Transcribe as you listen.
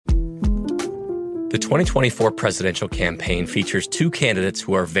The 2024 presidential campaign features two candidates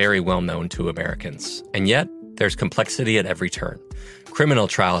who are very well known to Americans. And yet, there's complexity at every turn. Criminal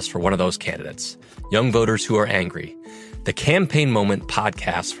trials for one of those candidates. Young voters who are angry. The Campaign Moment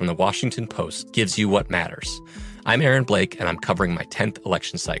podcast from the Washington Post gives you what matters. I'm Aaron Blake, and I'm covering my 10th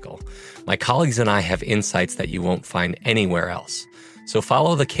election cycle. My colleagues and I have insights that you won't find anywhere else. So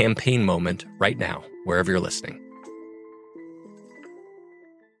follow the Campaign Moment right now, wherever you're listening.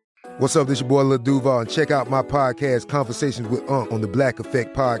 What's up, this your boy Lil Duval, and check out my podcast, Conversations with Unc, on the Black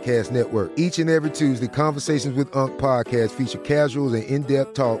Effect Podcast Network. Each and every Tuesday, Conversations with Unc podcast feature casual and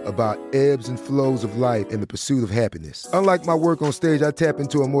in-depth talk about ebbs and flows of life and the pursuit of happiness. Unlike my work on stage, I tap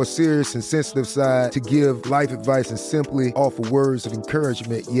into a more serious and sensitive side to give life advice and simply offer words of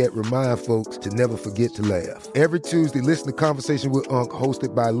encouragement, yet remind folks to never forget to laugh. Every Tuesday, listen to Conversation with Unc,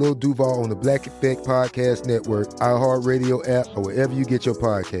 hosted by Lil Duval on the Black Effect Podcast Network, iHeartRadio app, or wherever you get your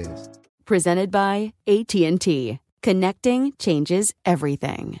podcasts. Presented by AT&T. Connecting changes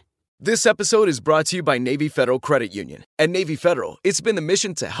everything. This episode is brought to you by Navy Federal Credit Union. At Navy Federal, it's been the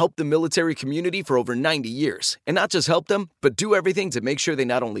mission to help the military community for over 90 years. And not just help them, but do everything to make sure they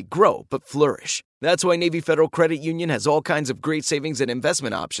not only grow, but flourish. That's why Navy Federal Credit Union has all kinds of great savings and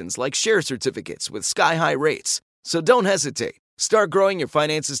investment options like share certificates with sky-high rates. So don't hesitate. Start growing your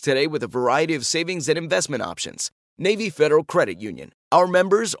finances today with a variety of savings and investment options. Navy Federal Credit Union. Our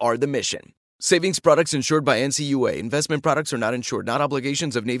members are the mission. Savings products insured by NCUA. Investment products are not insured, not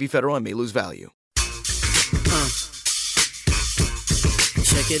obligations of Navy Federal and may lose value.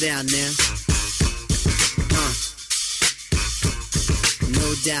 Check it out now.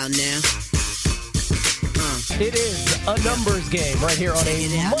 No doubt now. It is a numbers game right here on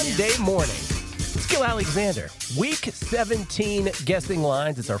a Monday morning. It's Gil Alexander. Week 17 guessing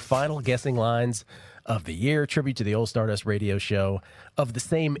lines. It's our final guessing lines of the year. Tribute to the old Stardust radio show of the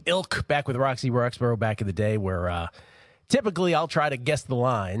same ilk, back with Roxy Roxborough back in the day, where typically I'll try to guess the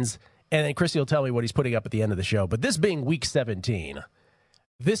lines, and then Chrissy will tell me what he's putting up at the end of the show. But this being week 17,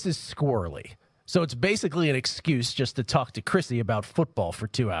 this is squirrely. So it's basically an excuse just to talk to Chrissy about football for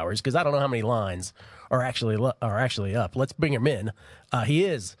 2 hours, because I don't know how many lines are actually up. Let's bring him in. He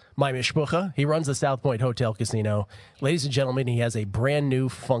is my mishpucha. He runs the South Point Hotel Casino. Ladies and gentlemen, he has a brand new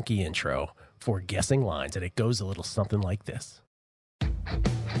funky intro for guessing lines, and it goes a little something like this.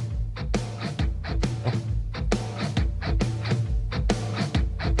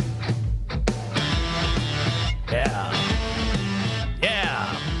 Yeah.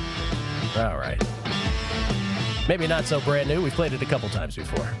 All right. Maybe not so brand new. We've played it a couple times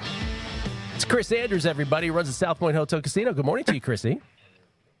before. It's Chris Andrews, everybody. He runs the South Point Hotel Casino. Good morning to you, Chrissy.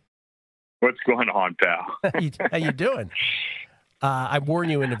 What's going on, pal? How you doing? I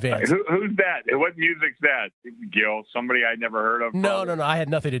warn you in advance. Who's that? What music's that? Gil? Somebody I'd never heard of? No. I had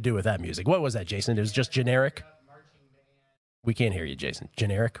nothing to do with that music. What was that, Jason? It was just generic? We can't hear you, Jason.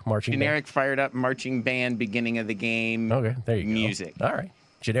 Generic marching Generic band? fired up marching band, beginning of the game. Okay, there you go. Music. All right.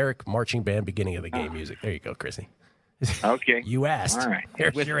 Generic marching band, beginning of the game music. There you go, Chrissy. Okay. You asked. All right.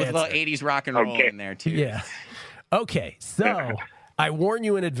 Here's With your a answer. little 80s rock and roll in there, too. Yeah. Okay, so I warn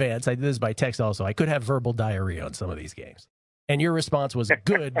you in advance. I did this by text also. I could have verbal diarrhea on some of these games. And your response was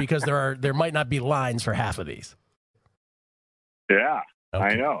good because there might not be lines for half of these. Yeah, okay.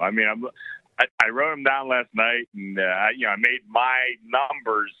 I know. I mean, I wrote them down last night, and I made my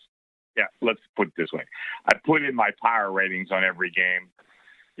numbers. Yeah, let's put it this way: I put in my power ratings on every game.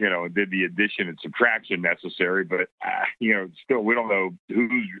 Did the addition and subtraction necessary, but still we don't know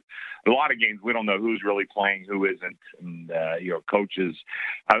who's. A lot of games we don't know who's really playing, who isn't, and coaches.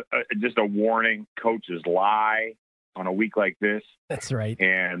 Just a warning: coaches lie on a week like this. That's right.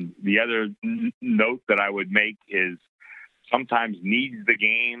 And the other note that I would make is sometimes needs the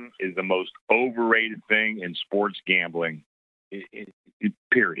game is the most overrated thing in sports gambling,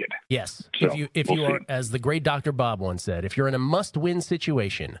 period. Yes. So, if you are, as the great Dr. Bob once said, if you're in a must-win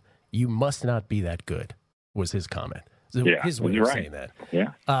situation, you must not be that good, was his comment. So his way of saying that.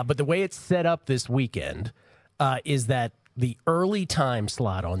 Yeah. But the way it's set up this weekend is that the early time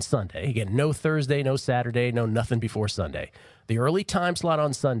slot on Sunday, again, no Thursday, no Saturday, no nothing before Sunday. The early time slot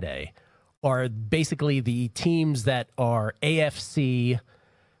on Sunday are basically the teams that are AFC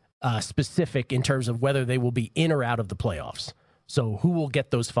specific in terms of whether they will be in or out of the playoffs. So who will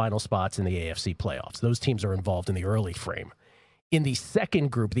get those final spots in the AFC playoffs? Those teams are involved in the early frame. In the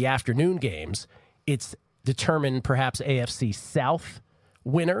second group, the afternoon games, it's determined perhaps AFC South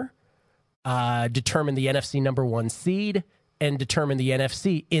winner, determine the NFC number 1 seed, and determine the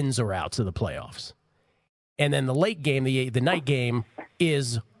NFC ins or outs of the playoffs. And then the late game, the night game,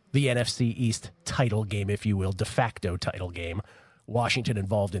 is the NFC East title game, if you will, de facto title game, Washington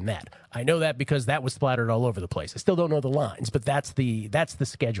involved in that. I know that because that was splattered all over the place. I still don't know the lines, but that's the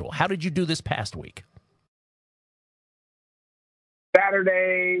schedule. How did you do this past week?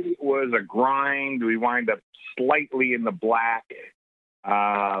 Saturday was a grind. We wind up slightly in the black,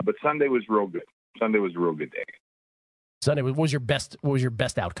 but Sunday was real good. Sunday was a real good day. Sunday, what was your best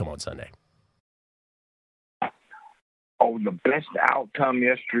outcome on Sunday? Oh, the best outcome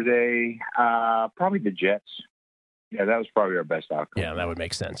yesterday, probably the Jets. Yeah, that was probably our best outcome. Yeah, that would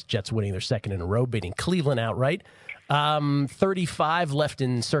make sense. Jets winning their second in a row, beating Cleveland outright. 35 left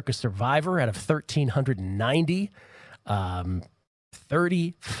in Circus Survivor out of 1,390.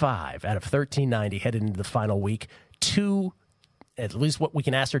 35 out of 1,390 headed into the final week. At least what we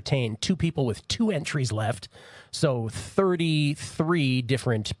can ascertain, 2 people with 2 entries left. So 33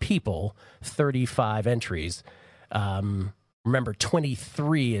 different people, 35 entries. Remember,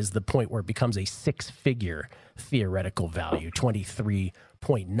 23 is the point where it becomes a 6-figure theoretical value,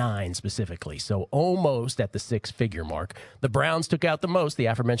 23.9 specifically. So almost at the 6-figure mark. The Browns took out the most, the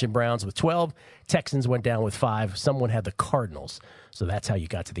aforementioned Browns with 12. Texans went down with 5. Someone had the Cardinals. So that's how you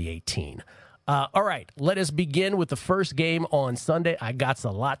got to the 18. All right, let us begin with the first game on Sunday. I got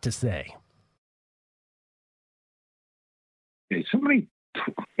a lot to say.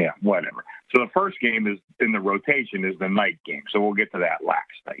 Whatever. So the first game is in the rotation is the night game. So we'll get to that last,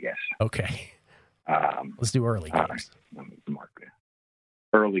 I guess. Okay. Let's do early games. Right. Let me mark it.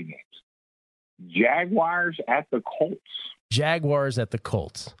 Early games. Jaguars at the Colts. Jaguars at the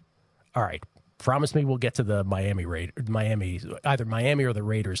Colts. All right. Promise me we'll get to the either Miami or the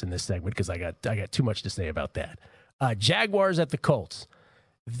Raiders in this segment because I got too much to say about that. Jaguars at the Colts.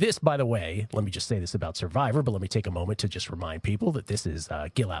 This, by the way, let me just say this about Survivor, but let me take a moment to just remind people that this is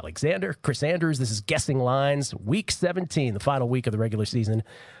Gil Alexander, Chris Andrews. This is Guessing Lines, Week 17, the final week of the regular season,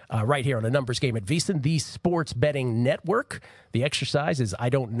 right here on A Numbers Game at VSiN, the sports betting network. The exercise is I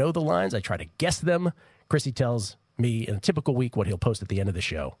don't know the lines. I try to guess them. Chrissy tells me in a typical week what he'll post at the end of the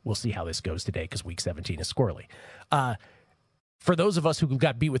show. We'll see how this goes today because Week 17 is squirrely. For those of us who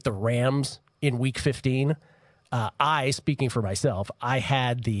got beat with the Rams in Week 15, speaking for myself, I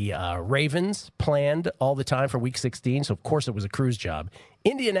had the Ravens planned all the time for Week 16, so of course it was a cruise job.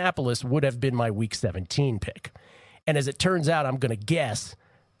 Indianapolis would have been my Week 17 pick. And as it turns out, I'm going to guess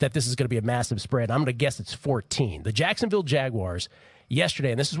that this is going to be a massive spread. I'm going to guess it's 14. The Jacksonville Jaguars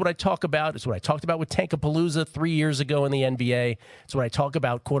yesterday, and this is what I talk about. It's what I talked about with Tankapalooza 3 years ago in the NBA. It's what I talk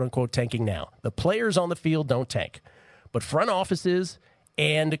about, quote-unquote, tanking now. The players on the field don't tank, but front offices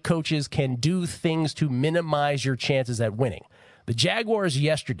and coaches can do things to minimize your chances at winning. The Jaguars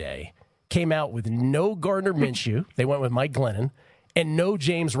yesterday came out with no Gardner Minshew. They went with Mike Glennon, and no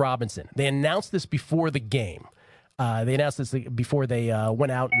James Robinson. They announced this before the game. They announced this before they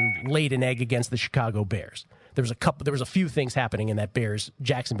went out and laid an egg against the Chicago Bears. There was a few things happening in that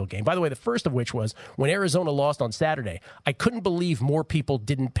Bears-Jacksonville game. By the way, the first of which was when Arizona lost on Saturday, I couldn't believe more people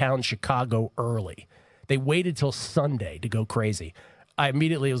didn't pound Chicago early. They waited till Sunday to go crazy.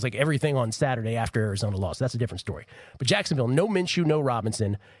 It was like everything on Saturday after Arizona lost. That's a different story. But Jacksonville, no Minshew, no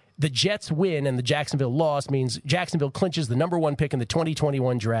Robinson. The Jets win and the Jacksonville loss means Jacksonville clinches the number 1 pick in the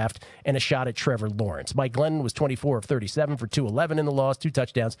 2021 draft and a shot at Trevor Lawrence. Mike Glennon was 24 of 37 for 211 in the loss, 2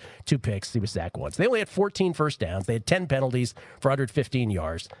 touchdowns, 2 picks. He was sacked once. They only had 14 first downs. They had 10 penalties for 115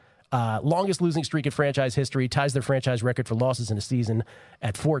 yards. Longest losing streak in franchise history, ties their franchise record for losses in a season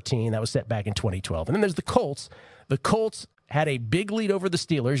at 14. That was set back in 2012. And then there's the Colts. The Colts had a big lead over the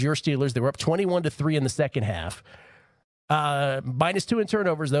Steelers, your Steelers. They were up 21-3 in the second half. -2 in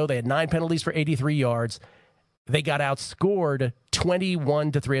turnovers, though. They had 9 penalties for 83 yards. They got outscored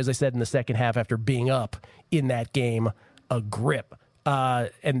 21-3, as I said, in the second half after being up in that game a grip.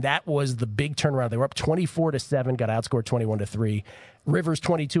 And that was the big turnaround. They were up 24-7, got outscored 21-3. Rivers,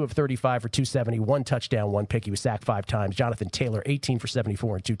 22 of 35 for 270, 1 touchdown, 1 pick. He was sacked 5 times. Jonathan Taylor, 18 for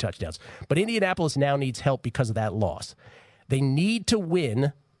 74 and 2 touchdowns. But Indianapolis now needs help because of that loss. They need to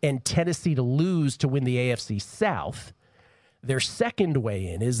win and Tennessee to lose to win the AFC South. Their second way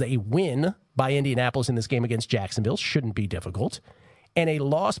in is a win by Indianapolis in this game against Jacksonville. Shouldn't be difficult. And a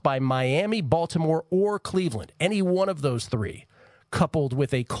loss by Miami, Baltimore, or Cleveland. Any one of those 3, coupled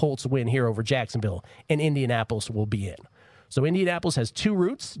with a Colts win here over Jacksonville, and Indianapolis will be in. So Indianapolis has 2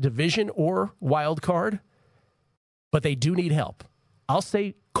 routes, division or wild card, but they do need help. I'll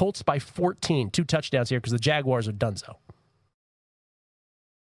say Colts by 14, 2 touchdowns here because the Jaguars are done so.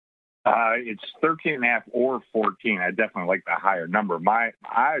 It's 13.5 or 14. I definitely like the higher number.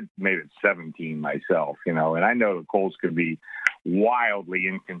 I made it 17 myself, and I know the Colts could be wildly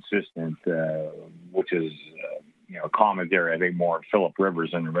inconsistent, which is, commentary, I think, more Phillip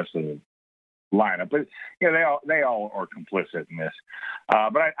Rivers and the rest of lineup. But they all are complicit in this.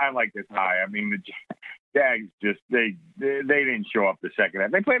 But I like this high. I mean, the Jags they didn't show up the second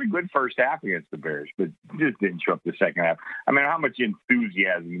half. They played a good first half against the Bears, but just didn't show up the second half. I mean, how much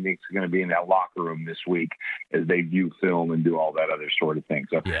enthusiasm do you think is going to be in that locker room this week as they view film and do all that other sort of thing?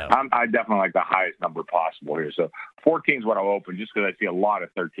 So yeah. I definitely like the highest number possible here. So 14 is what I'll open just because I see a lot of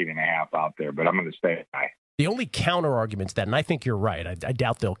 13.5 out there, but I'm going to stay high. The only counter arguments that, and I think you're right, I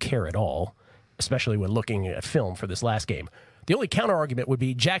doubt they'll care at all, especially when looking at film for this last game. The only counter argument would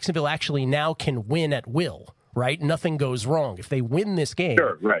be Jacksonville actually now can win at will, right? Nothing goes wrong. If they win this game,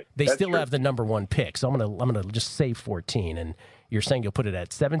 sure, right. They still have the number one pick. So I'm gonna just say 14, and you're saying you'll put it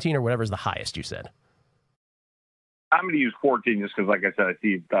at 17 or whatever's the highest you said. I'm going to use 14 just because, like I said, I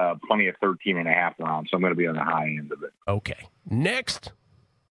see plenty of 13.5 around, so I'm going to be on the high end of it. Okay. Next.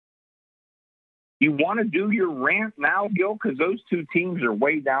 You want to do your rant now, Gil? Because those two teams are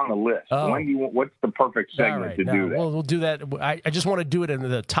way down the list. Oh. What's the perfect segment to do that? Well, we'll do that. I just want to do it in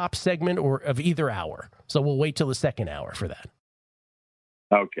the top segment or of either hour. So we'll wait till the second hour for that.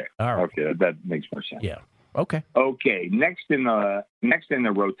 Okay. All right. Okay, that makes more sense. Yeah. Okay. Okay. Next in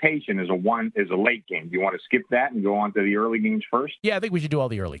the rotation is a late game. Do you want to skip that and go on to the early games first? Yeah, I think we should do all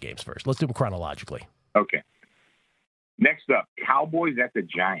the early games first. Let's do them chronologically. Okay. Next up, Cowboys at the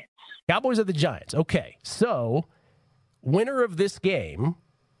Giants. Cowboys at the Giants. Okay, so winner of this game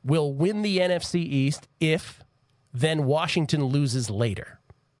will win the NFC East if then Washington loses later.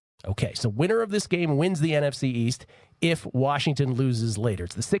 Okay, so winner of this game wins the NFC East if Washington loses later.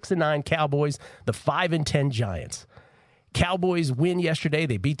 It's the 6-9 Cowboys, the 5-10 Giants. Cowboys win yesterday.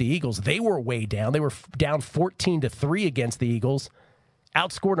 They beat the Eagles. They were way down. They were down 14-3 against the Eagles.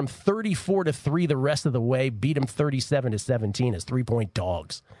 Outscored them 34-3 the rest of the way. Beat them 37-17 as 3-point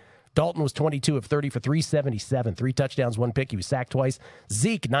dogs. Dalton was 22 of 30 for 377, 3 touchdowns, 1 pick. He was sacked twice.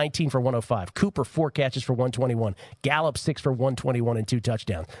 Zeke, 19 for 105. Cooper, 4 catches for 121. Gallup, 6 for 121 and 2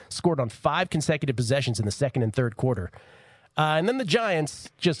 touchdowns. Scored on 5 consecutive possessions in the second and third quarter. And then the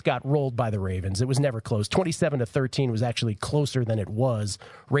Giants just got rolled by the Ravens. It was never close. 27-13 was actually closer than it was.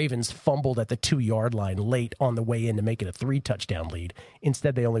 Ravens fumbled at the 2-yard line late on the way in to make it a 3-touchdown lead.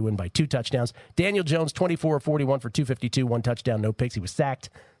 Instead, they only win by 2 touchdowns. Daniel Jones, 24 of 41 for 252, 1 touchdown, no picks. He was sacked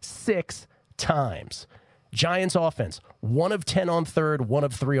 6 times. Giants offense, 1 of 10 on third, 1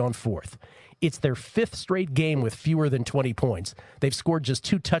 of 3 on fourth. It's their 5th straight game with fewer than 20 points. They've scored just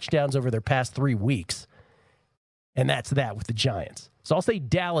 2 touchdowns over their past 3 weeks. And that's that with the Giants. So I'll say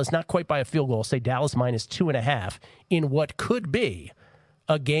Dallas, not quite by a field goal. I'll say Dallas minus 2.5 in what could be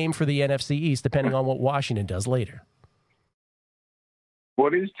a game for the NFC East, depending on what Washington does later.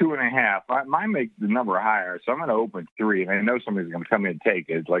 Well, it is 2.5. I might make the number higher, so I'm going to open 3. And I know somebody's going to come in and take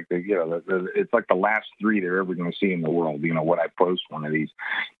it. It's like it's like the last 3 they're ever going to see in the world. You know, when I post one of these,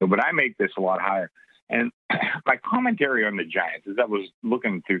 but I make this a lot higher. And my commentary on the Giants is I was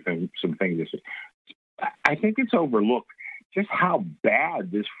looking through some things this week. I think it's overlooked just how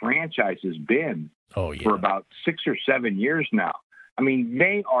bad this franchise has been for about 6 or 7 years now. I mean,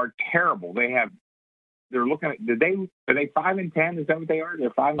 they are terrible. They're looking at, are they 5-10? Is that what they are? They're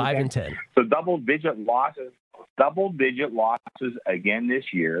 5-10. So double digit losses again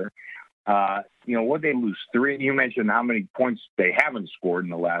this year. What they lose 3. You mentioned how many points they haven't scored in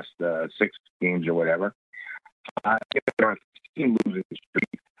the last 6 games or whatever. They're 15 losing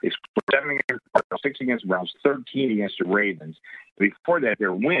streak. They scored 7 against the Cardinals, 6 against the Browns, 13 against the Ravens. Before that,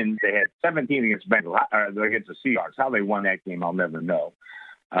 their wins, they had 17 against the Seahawks. How they won that game, I'll never know.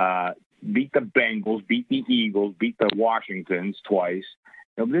 Beat the Bengals, beat the Eagles, beat the Washingtons twice.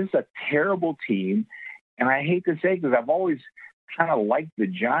 This is a terrible team, and I hate to say it because I've always kind of liked the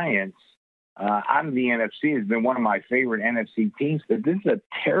Giants out of the NFC. Has been one of my favorite NFC teams, but this is a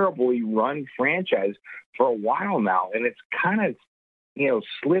terribly run franchise for a while now, and it's kind of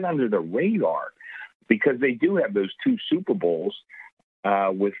slid under the radar because they do have those 2 Super Bowls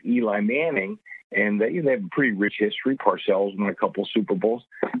with Eli Manning, and they have a pretty rich history. Parcells won a couple Super Bowls,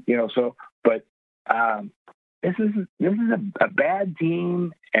 but this is a bad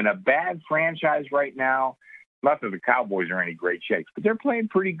team and a bad franchise right now. Not that the Cowboys are any great shakes, but they're playing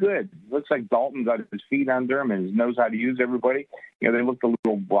pretty good. Looks like Dalton got his feet under him and knows how to use everybody. They looked a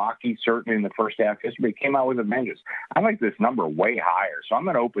little rocky, certainly in the first half history, but came out with a vengeance. I like this number way higher, so I'm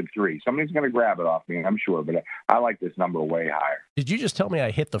going to open 3. Somebody's going to grab it off me, I'm sure, but I like this number way higher. Did you just tell me I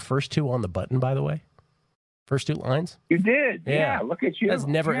hit the first 2 on the button, by the way? First 2 lines? You did. Yeah, look at you. That's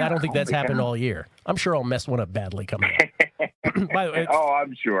never. I don't think that's happened all year. I'm sure I'll mess one up badly coming up. By the way,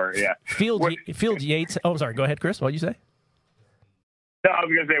 I'm sure. Yeah. Field Yates. Oh, I'm sorry. Go ahead, Chris. What did you say? No, I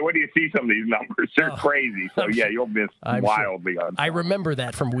was going to say, what do you see some of these numbers? They're crazy. So, yeah, you'll miss wildly on. I remember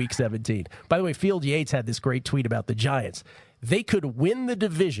that from Week 17. By the way, Field Yates had this great tweet about the Giants. They could win the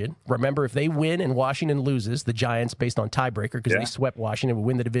division. Remember, if they win and Washington loses, the Giants, based on tiebreaker, because they swept Washington, would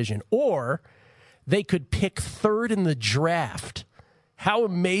win the division. Or they could pick third in the draft. How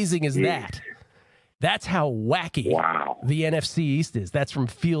amazing is that? That's how wacky the NFC East is. That's from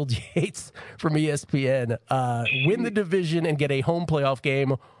Field Yates from ESPN. Win the division and get a home playoff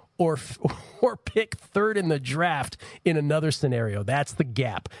game, or pick third in the draft in another scenario. That's the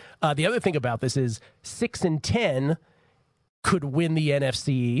gap. The other thing about this is 6-10 could win the NFC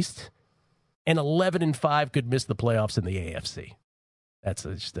East, and 11-5 could miss the playoffs in the AFC. That's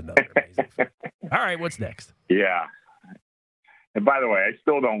just another amazing thing. All right, what's next? Yeah. And by the way, I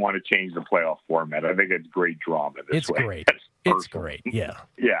still don't want to change the playoff format. I think it's great drama this way. It's great. It's great. Yeah.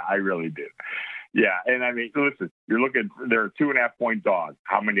 Yeah, I really do. Yeah, and I mean, listen, you're looking, there are 2.5-point dogs.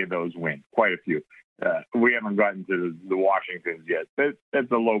 How many of those win? Quite a few. We haven't gotten to the Washingtons yet.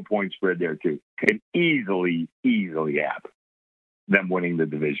 That's a low point spread there, too. Can easily have them winning the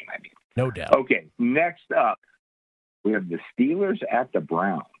division, I mean. No doubt. Okay, next up, we have the Steelers at the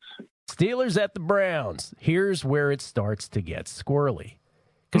Browns. Steelers at the Browns. Here's where it starts to get squirrely.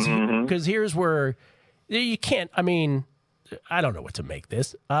 Because here's where you can't, I mean, I don't know what to make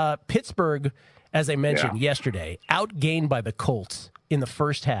this. Pittsburgh, as I mentioned yesterday, outgained by the Colts in the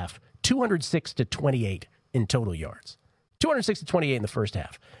first half, 206-28 in total yards. 206-28 in the first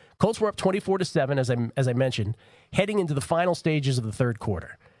half. Colts were up 24-7, as I mentioned, heading into the final stages of the third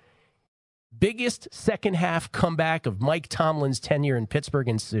quarter. Biggest second-half comeback of Mike Tomlin's tenure in Pittsburgh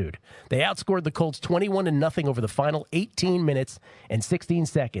ensued. They outscored the Colts 21-0 over the final 18 minutes and 16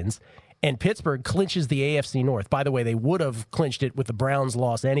 seconds, and Pittsburgh clinches the AFC North. By the way, they would have clinched it with the Browns'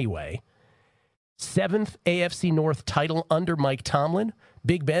 loss anyway. 7th AFC North title under Mike Tomlin.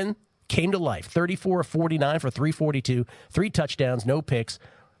 Big Ben came to life. 34 of 49 for 342, 3 touchdowns, no picks.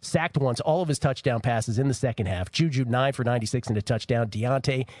 Sacked once, all of his touchdown passes in the second half. Juju, 9 for 96 and a touchdown.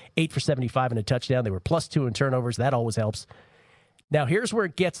 Deontay, 8 for 75 and a touchdown. They were +2 in turnovers. That always helps. Now, here's where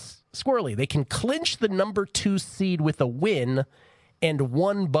it gets squirrely. They can clinch the number 2 seed with a win and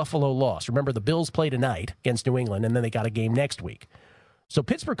 1 Buffalo loss. Remember, the Bills play tonight against New England, and then they got a game next week. So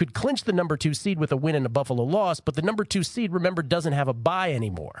Pittsburgh could clinch the number 2 seed with a win and a Buffalo loss, but the number 2 seed, remember, doesn't have a bye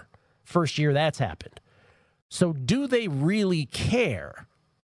anymore. First year that's happened. So do they really care?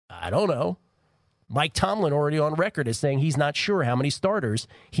 I don't know. Mike Tomlin already on record is saying he's not sure how many starters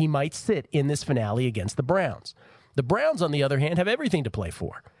he might sit in this finale against the Browns. The Browns, on the other hand, have everything to play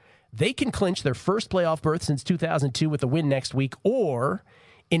for. They can clinch their first playoff berth since 2002 with a win next week, or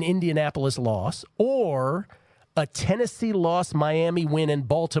an Indianapolis loss, or a Tennessee loss, Miami win, and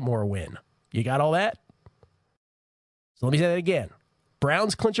Baltimore win. You got all that? So let me say that again.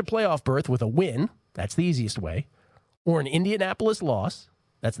 Browns clinch a playoff berth with a win. That's the easiest way. Or an Indianapolis loss.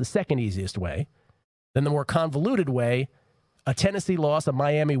 That's the second easiest way. Then the more convoluted way, a Tennessee loss, a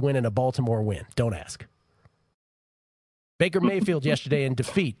Miami win, and a Baltimore win. Don't ask. Baker Mayfield yesterday in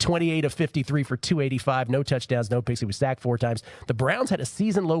defeat, 28 of 53 for 285, no touchdowns, no picks. He was sacked 4 times. The Browns had a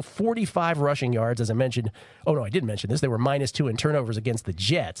season-low 45 rushing yards, as I mentioned. Oh, no, I did mention this. They were -2 in turnovers against the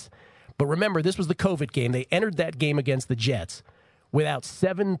Jets. But remember, this was the COVID game. They entered that game against the Jets without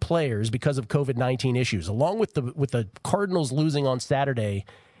 7 players because of COVID-19 issues, along with the Cardinals losing on Saturday,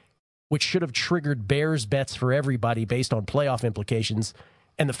 which should have triggered Bears bets for everybody based on playoff implications,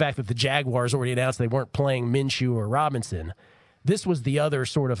 and the fact that the Jaguars already announced they weren't playing Minshew or Robinson. This was the other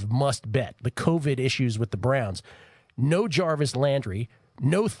sort of must bet, the COVID issues with the Browns. No Jarvis Landry,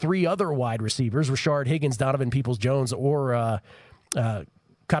 no 3 other wide receivers, Rashard Higgins, Donovan Peoples-Jones, or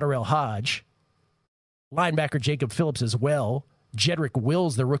Cotterell Hodge. Linebacker Jacob Phillips as well. Jedrick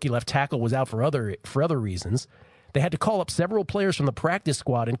Wills, the rookie left tackle, was out for other reasons. They had to call up several players from the practice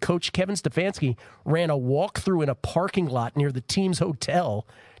squad, and Coach Kevin Stefanski ran a walkthrough in a parking lot near the team's hotel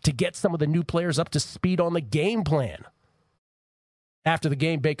to get some of the new players up to speed on the game plan. After the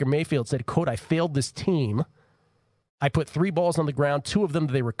game, Baker Mayfield said, quote, "I failed this team. I put 3 balls on the ground, 2 of them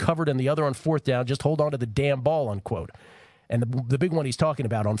they recovered, and the other on 4th down. Just hold on to the damn ball," unquote. And the big one he's talking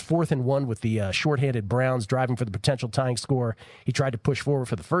about, on 4th and 1 with the shorthanded Browns driving for the potential tying score, he tried to push forward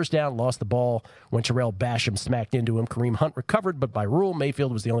for the first down, lost the ball when Terrell Basham smacked into him. Kareem Hunt recovered, but by rule,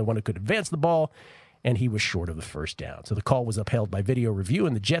 Mayfield was the only one who could advance the ball, and he was short of the first down. So the call was upheld by video review,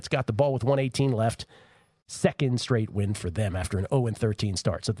 and the Jets got the ball with 1:18 left. Second straight win for them after an 0-13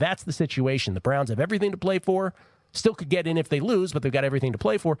 start. So that's the situation. The Browns have everything to play for. Still could get in if they lose, but they've got everything to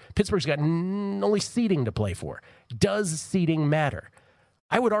play for. Pittsburgh's got only seeding to play for. Does seeding matter?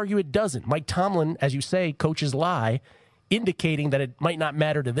 I would argue it doesn't. Mike Tomlin, as you say, coaches lie. indicating that it might not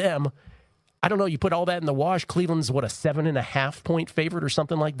matter to them. I don't know. You put all that in the wash. Cleveland's, a 7.5-point favorite or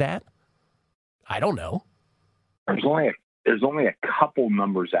something like that? I don't know. There's only a couple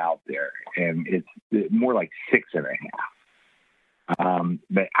numbers out there, and it's more like 6.5.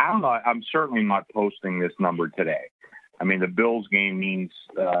 But I don't know. I'm certainly not posting this number today. I mean, the Bills game means,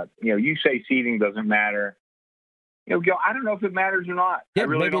 you say seeding doesn't matter. Gil, I don't know if it matters or not. Yeah, I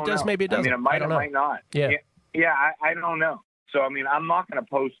really maybe don't it does, know. maybe it doesn't. I mean, it might, it not. Yeah. I don't know. So, I mean, I'm not going to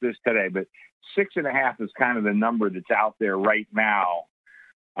post this today, but 6.5 is kind of the number that's out there right now.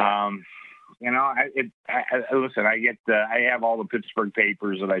 Listen, I have all the Pittsburgh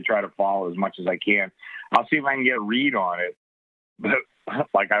papers that I try to follow as much as I can. I'll see if I can get a read on it. But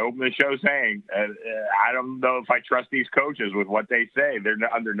like I opened the show saying, I don't know if I trust these coaches with what they say. They're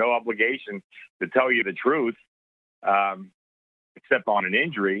under no obligation to tell you the truth, except on an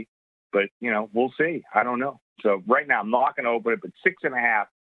injury. But, we'll see. I don't know. So right now, I'm not going to open it, but 6.5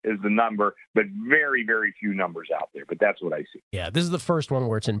 is the number, but very, very few numbers out there. But that's what I see. Yeah, this is the first one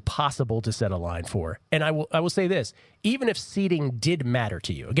where it's impossible to set a line for. And I will say this, even if seeding did matter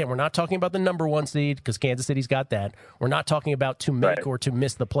to you, again, we're not talking about the number 1 seed because Kansas City's got that. We're not talking about to make or to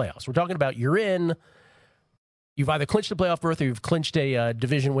miss the playoffs. We're talking about you've either clinched a playoff berth or you've clinched a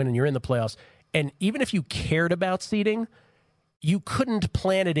division win and you're in the playoffs. And even if you cared about seeding, you couldn't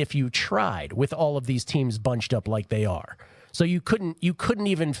plan it if you tried with all of these teams bunched up like they are. So you couldn't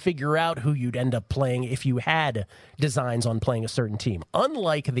even figure out who you'd end up playing if you had designs on playing a certain team.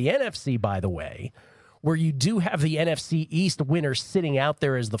 Unlike the NFC, by the way, where you do have the NFC East winner sitting out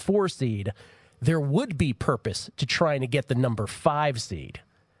there as the 4 seed, there would be purpose to trying to get the number 5 seed.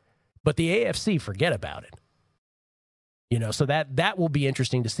 But the AFC, forget about it. So that will be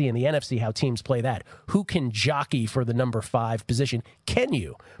interesting to see in the NFC how teams play that. Who can jockey for the number 5 position? Can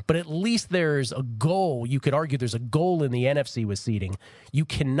you? But at least there's a goal. You could argue there's a goal in the NFC with seeding. You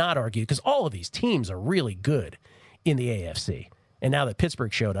cannot argue because all of these teams are really good in the AFC. And now that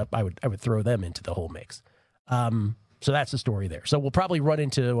Pittsburgh showed up, I would throw them into the whole mix. So that's the story there. So we'll probably run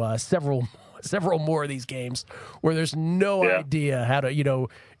into several more of these games where there's no idea how to,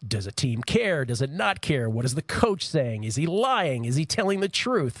 does a team care? Does it not care? What is the coach saying? Is he lying? Is he telling the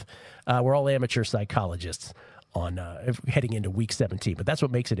truth? We're all amateur psychologists on heading into Week 17, but that's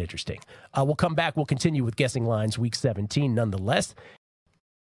what makes it interesting. We'll come back. We'll continue with Guessing Lines Week 17 nonetheless.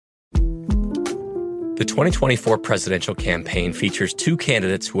 The 2024 presidential campaign features 2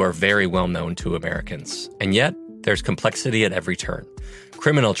 candidates who are very well known to Americans, and yet there's complexity at every turn.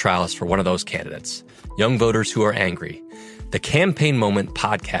 Criminal trials for one of those candidates, young voters who are angry. The Campaign Moment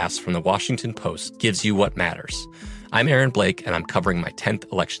podcast from the Washington Post gives you what matters. I'm Aaron Blake, and I'm covering my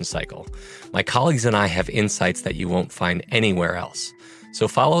 10th election cycle. My colleagues and I have insights that you won't find anywhere else. So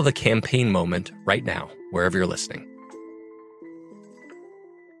follow The Campaign Moment right now, wherever you're listening.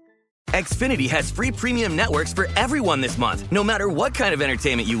 Xfinity has free premium networks for everyone this month, no matter what kind of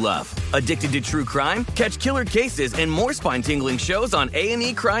entertainment you love. Addicted to true crime? Catch killer cases and more spine-tingling shows on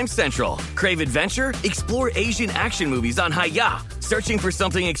A&E Crime Central. Crave adventure? Explore Asian action movies on Hi-YAH. Searching for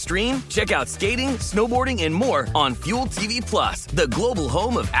something extreme? Check out skating, snowboarding, and more on Fuel TV Plus, the global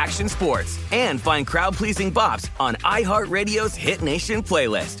home of action sports. And find crowd-pleasing bops on iHeartRadio's Hit Nation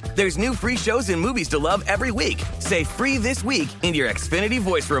playlist. There's new free shows and movies to love every week. Say free this week in your Xfinity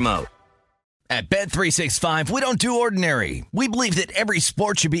voice remote. At Bet365, we don't do ordinary. We believe that every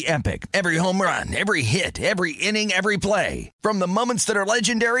sport should be epic. Every home run, every hit, every inning, every play. From the moments that are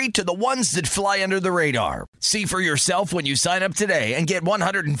legendary to the ones that fly under the radar. See for yourself when you sign up today and get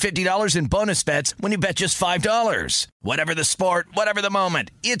 $150 in bonus bets when you bet just $5. Whatever the sport, whatever the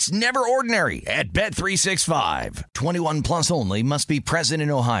moment, it's never ordinary at Bet365. 21 plus only. Must be present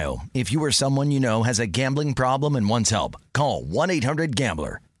in Ohio. If you or someone you know has a gambling problem and wants help, call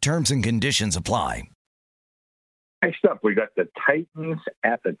 1-800-GAMBLER. Terms and conditions apply. Next up, we got the Titans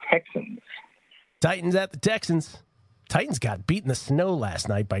at the Texans. Titans at the Texans. Titans got beat in the snow last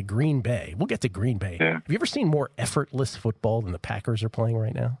night by Green Bay. We'll get to Green Bay. Yeah. Have you ever seen more effortless football than the Packers are playing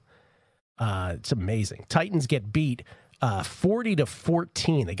right now? It's amazing. Titans get beat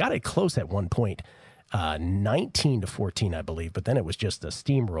 40-14. They got it close at one point, 19-14, I believe, but then it was just a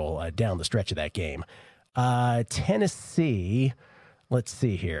steamroll down the stretch of that game. Tennessee... Let's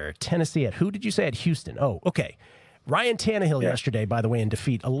see here. Tennessee at who did you say? At Houston. Oh, okay. Ryan Tannehill yesterday, by the way, in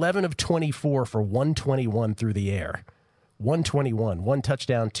defeat, 11 of 24 for 121 through the air. 121, 1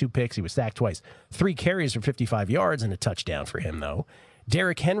 touchdown, 2 picks. He was sacked twice. 3 carries for 55 yards and a touchdown for him, though.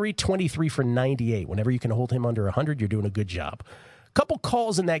 Derrick Henry, 23 for 98. Whenever you can hold him under 100, you're doing a good job. A couple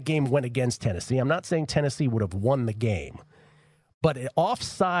calls in that game went against Tennessee. I'm not saying Tennessee would have won the game, but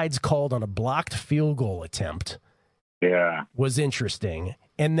offsides called on a blocked field goal attempt was interesting.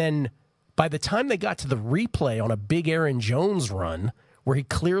 And then by the time they got to the replay on a big Aaron Jones run where he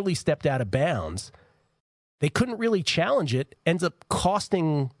clearly stepped out of bounds, they couldn't really challenge it, ends up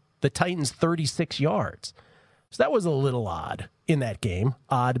costing the Titans 36 yards. So that was a little odd in that game,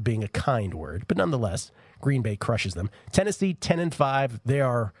 odd being a kind word, but nonetheless, Green Bay crushes them. Tennessee, 10-5, they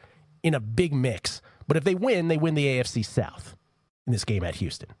are in a big mix. But if they win the AFC South in this game at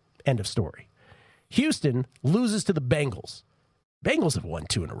Houston. End of story. Houston loses to the Bengals. Bengals have won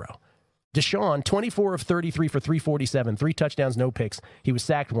 2 in a row. Deshaun, 24 of 33 for 347, 3 touchdowns, no picks. He was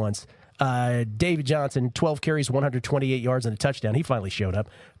sacked once. David Johnson, 12 carries, 128 yards and a touchdown. He finally showed up.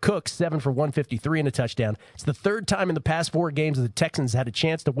 Cook, 7 for 153 and a touchdown. It's the third time in the past 4 games that the Texans had a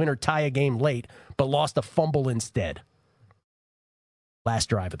chance to win or tie a game late, but lost a fumble instead. Last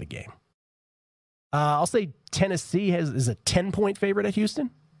drive of the game. I'll say Tennessee is a 10-point favorite at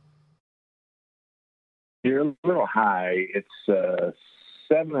Houston. You're a little high. It's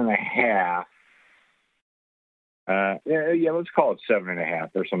 7.5. Yeah, let's call it 7.5.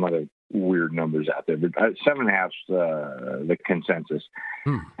 There's some other weird numbers out there, but 7.5's the consensus.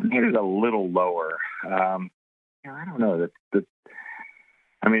 Maybe it's a little lower. I don't know. The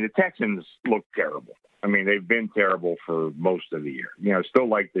Texans look terrible. I mean, they've been terrible for most of the year. Still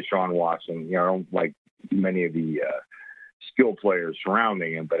like Deshaun Watson. I don't like many of the skill players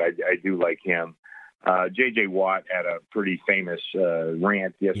surrounding him, but I do like him. J.J. Watt had a pretty famous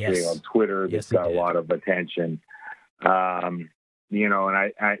rant yesterday on Twitter that got a lot of attention.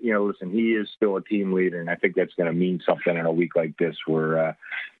 Listen, he is still a team leader, and I think that's going to mean something in a week like this where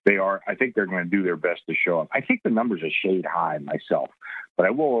I think they're going to do their best to show up. I think the number's a shade high myself, but I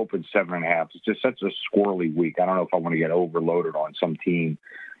will open 7.5. It's just such a squirrely week. I don't know if I want to get overloaded on some team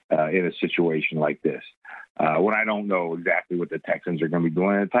in a situation like this. When I don't know exactly what the Texans are going to be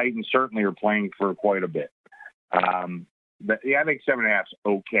doing. The Titans certainly are playing for quite a bit. But I think 7.5's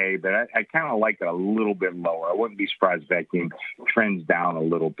okay, but I kind of like it a little bit lower. I wouldn't be surprised if that game trends down a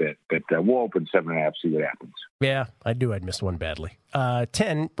little bit, but we'll open 7.5, see what happens. Yeah, I do. I'd miss one badly.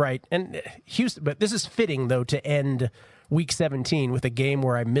 10, right? And Houston, but this is fitting though to end Week 17 with a game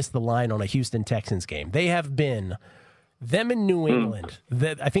where I missed the line on a Houston Texans game. They have been them in New England.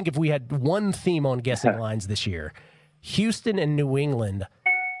 I think if we had one theme on guessing lines this year, Houston and New England,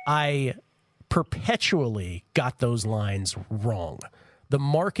 I perpetually got those lines wrong. The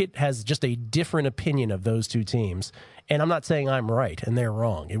market has just a different opinion of those two teams, and I'm not saying I'm right and they're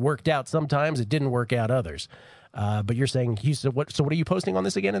wrong. It worked out sometimes, it didn't work out others. But you're saying Houston. So what are you posting on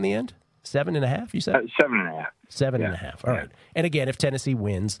this again in the end? 7.5, you said? 7.5. 7.5. All right. And again, if Tennessee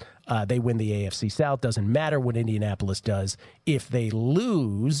wins, they win the AFC South. Doesn't matter what Indianapolis does. If they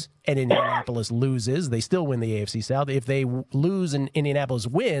lose and Indianapolis loses, they still win the AFC South. If they lose and Indianapolis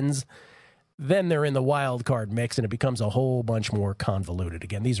wins, then they're in the wild card mix, and it becomes a whole bunch more convoluted.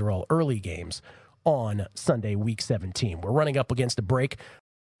 Again, these are all early games on Sunday, Week 17. We're running up against a break.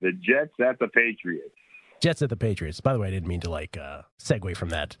 The Jets at the Patriots. Jets at the Patriots. By the way, I didn't mean to segue from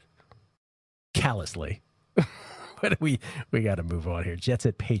that callously. But we got to move on here. Jets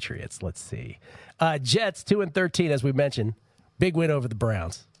at Patriots. Let's see. Jets 2-13, as we mentioned. Big win over the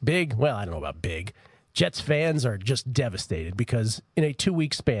Browns. Big? Well, I don't know about big. Jets fans are just devastated because in a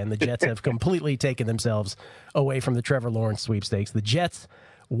 2-week span, the Jets have completely taken themselves away from the Trevor Lawrence sweepstakes. The Jets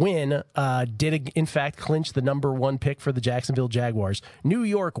win did, in fact, clinch the number 1 pick for the Jacksonville Jaguars. New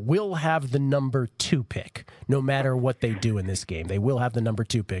York will have the number 2 pick no matter what they do in this game. They will have the number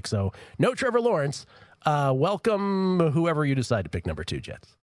 2 pick. So no Trevor Lawrence. Welcome whoever you decide to pick number 2,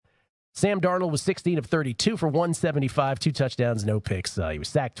 Jets. Sam Darnold was 16 of 32 for 175, 2 touchdowns, no picks. He was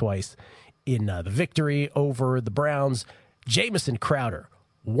sacked twice in the victory over the Browns. Jamison Crowder,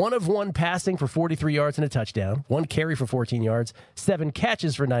 1 of 1 passing for 43 yards and a touchdown, 1 carry for 14 yards, 7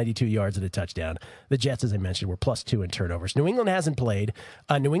 catches for 92 yards and a touchdown. The Jets, as I mentioned, were +2 in turnovers. New England hasn't played.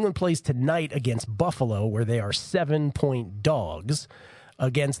 New England plays tonight against Buffalo, where they are 7-point dogs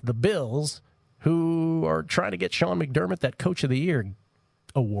against the Bills, who are trying to get Sean McDermott that Coach of the Year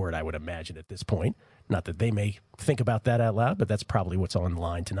award, I would imagine, at this point. Not that they may think about that out loud, but that's probably what's on the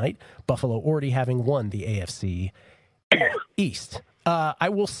line tonight. Buffalo already having won the AFC East. I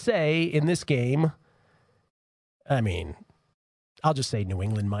will say in this game, I'll just say New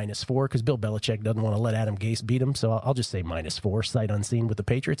England -4 because Bill Belichick doesn't want to let Adam Gase beat him. So I'll just say -4, sight unseen with the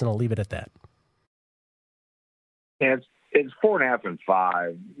Patriots, and I'll leave it at that. Yeah, it's 4.5 and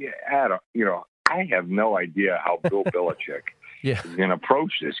 5. I have no idea how Bill Belichick is going to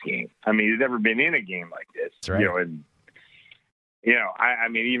approach this game. He's never been in a game like this. That's right.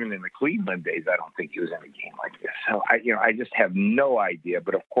 Even in the Cleveland days, I don't think he was in a game like this. So I just have no idea.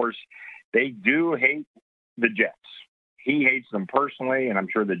 But of course, they do hate the Jets. he hates them personally, and I'm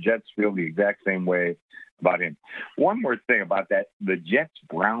sure the Jets feel the exact same way about him. One more thing about that, the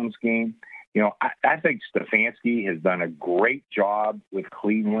Jets-Browns game. You know, I think Stefanski has done a great job with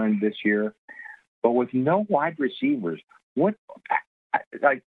Cleveland this year, but with no wide receivers, where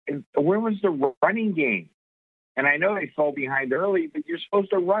was the running game? And I know they fell behind early, but you're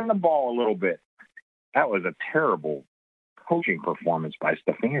supposed to run the ball a little bit. That was a terrible coaching performance by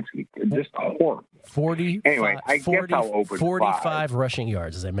Stefanski. Just horrible. 45 rushing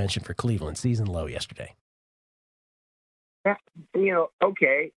yards, as I mentioned, for Cleveland. Season low yesterday. You know,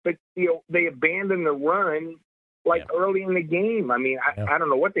 okay, but, you know, they abandoned the run early in the game. I mean, I don't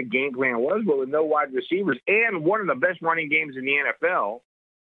know what the game plan was, but with no wide receivers and one of the best running games in the NFL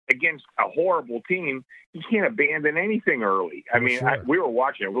against a horrible team, you can't abandon anything early. I mean, we were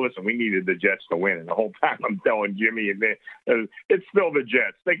watching it. Well, listen, we needed the Jets to win, and the whole time I'm telling Jimmy, it's still the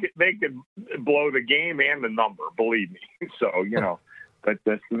Jets. They could blow the game and the number, believe me. So, you know, but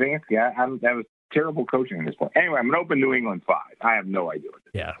Stefanski, that was terrible coaching at this point. Anyway, I'm going to open New England 5. I have no idea what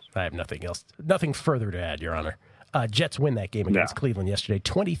this is. I have nothing further to add, Your Honor. Jets win that game against Cleveland yesterday,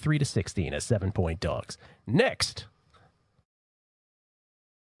 23-16 as 7-point dogs. Next.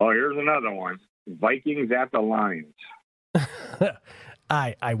 Oh, here's another one. Vikings at the Lions.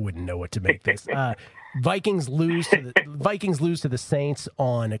 I wouldn't know what to make this. Vikings lose to the Saints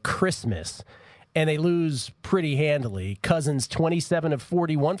on Christmas, and they lose pretty handily. Cousins, 27 of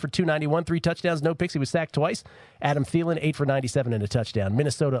 41 for 291, 3 touchdowns, no picks. He was sacked twice. Adam Thielen, 8 for 97 and a touchdown.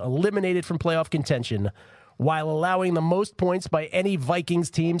 Minnesota eliminated from playoff contention while allowing the most points by any Vikings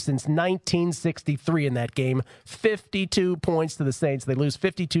team since 1963 in that game. 52 points to the Saints. They lose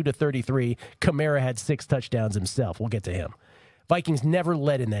 52-33. Kamara had 6 touchdowns himself. We'll get to him. Vikings never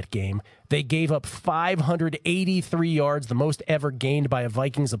led in that game. They gave up 583 yards, the most ever gained by a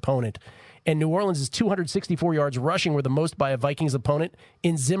Vikings opponent. And New Orleans' 264 yards rushing were the most by a Vikings opponent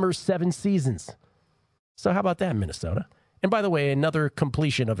in Zimmer's 7 seasons. So how about that, Minnesota? And by the way, another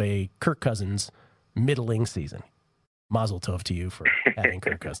completion of a Kirk Cousins middling season. Mazel tov to you for having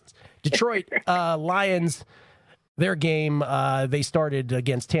Kirk Cousins. Detroit Lions, their game, they started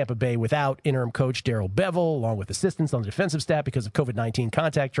against Tampa Bay without interim coach Darrell Bevell, along with assistants on the defensive staff because of COVID-19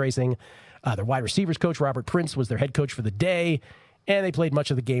 contact tracing. Their wide receivers coach, Robert Prince, was their head coach for the day. And they played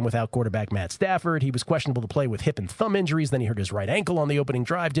much of the game without quarterback Matt Stafford. He was questionable to play with hip and thumb injuries. Then he hurt his right ankle on the opening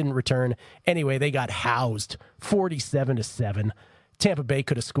drive, didn't return. Anyway, they got housed 47-7. Tampa Bay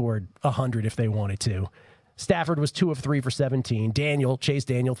could have scored 100 if they wanted to. Stafford was 2 of 3 for 17. Chase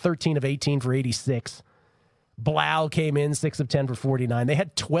Daniel, 13 of 18 for 86. Blau came in 6 of 10 for 49. They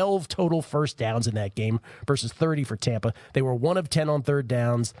had 12 total first downs in that game versus 30 for Tampa. They were 1 of 10 on third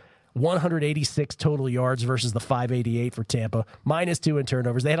downs. 186 total yards versus the 588 for Tampa, -2 in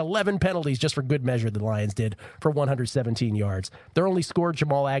turnovers. They had 11 penalties just for good measure, the Lions did, for 117 yards. Their only scored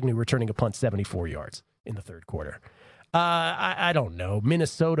Jamal Agnew returning a punt 74 yards in the third quarter. I don't know.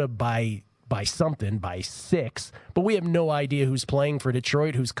 Minnesota by 6, but we have no idea who's playing for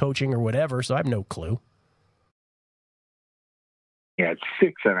Detroit, who's coaching or whatever, so I have no clue. Yeah, it's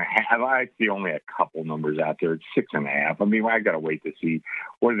 6.5. I see only a couple numbers out there. It's 6.5. I mean, I got to wait to see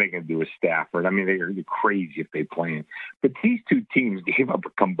what are they going to do with Stafford. I mean, they're going to be crazy if they play him. But these two teams gave up a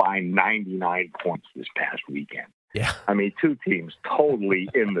combined 99 points this past weekend. Yeah. I mean, two teams totally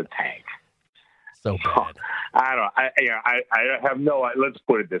in the tank. So bad. I have no. Let's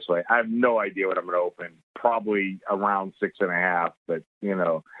put it this way: I have no idea what I'm going to open. Probably around 6.5. But you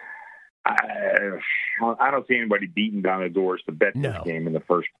know. I don't see anybody beating down the doors to bet this game in the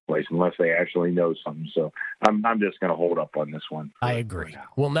first place unless they actually know something. So I'm just going to hold up on this one. I agree.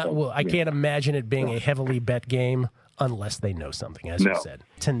 I can't imagine it being a heavily bet game unless they know something, as you said.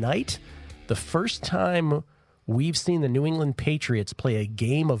 Tonight, the first time we've seen the New England Patriots play a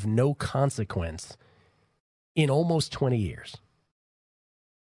game of no consequence in almost 20 years.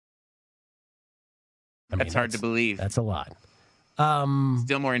 That's hard to believe. That's a lot.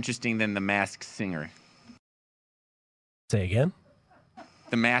 Still more interesting than The Masked Singer. Say again?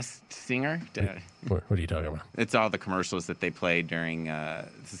 The Masked Singer? What are you talking about? It's all the commercials that they play during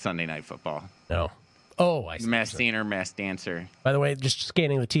Sunday Night Football. No. Oh, I see. Masked Singer, Masked Dancer. By the way, just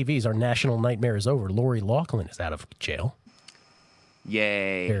scanning the TVs, our national nightmare is over. Lori Loughlin is out of jail.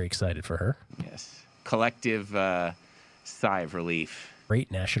 Yay. Very excited for her. Yes. Collective sigh of relief. Great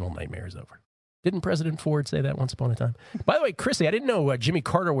national nightmare is over. Didn't President Ford say that once upon a time? By the way, Chrissy, I didn't know Jimmy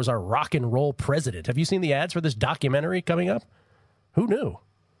Carter was our rock and roll president. Have you seen the ads for this documentary coming up? Who knew?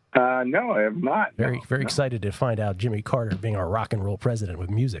 No, I have not. Very excited to find out Jimmy Carter being our rock and roll president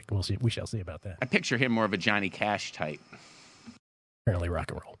with music. We'll see. We shall see about that. I picture him more of a Johnny Cash type. Apparently rock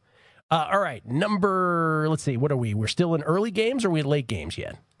and roll. All right, let's see, what are we? We're still in early games, or are we in late games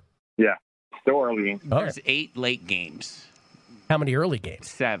yet? Yeah, still early. There's 8 late games. How many early games?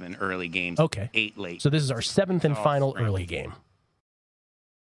 7 early games. Okay. 8 late. So this is our 7th and final early game.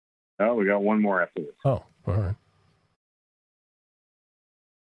 Oh, we got one more after this. Oh, all right.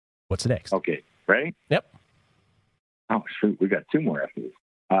 What's next? Okay, ready? Yep. Oh, shoot, we got 2 more after this.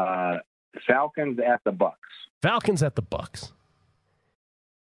 Falcons at the Bucks. Falcons at the Bucks.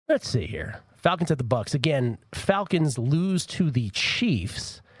 Let's see here. Falcons at the Bucks. Again, Falcons lose to the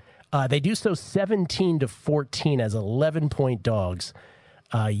Chiefs. They do so 17-14 as 11-point dogs.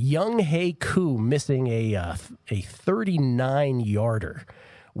 Young Hae Koo missing a 39-yarder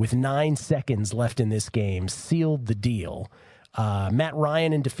with 9 seconds left in this game sealed the deal. Matt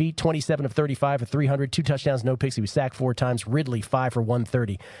Ryan in defeat, 27 of 35 for 300, 2 touchdowns, no picks. He was sacked 4 times. Ridley, 5 for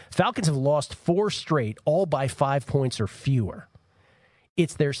 130. Falcons have lost 4 straight, all by 5 points or fewer.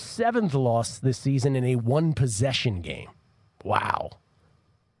 It's their 7th loss this season in a 1-possession game. Wow.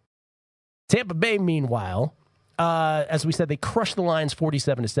 Tampa Bay, meanwhile, as we said, they crushed the Lions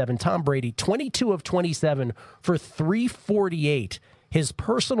 47-7. Tom Brady, 22 of 27 for 348, his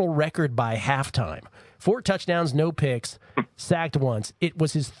personal record by halftime. 4 touchdowns, no picks, sacked once. It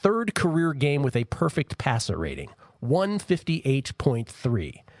was his 3rd career game with a perfect passer rating,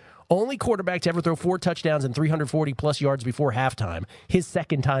 158.3. Only quarterback to ever throw 4 touchdowns and 340-plus yards before halftime, his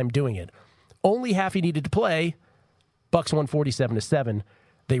 2nd time doing it. Only half he needed to play, Bucs won 47-7.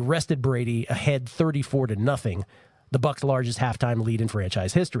 They rested Brady ahead 34-0. The Bucs' largest halftime lead in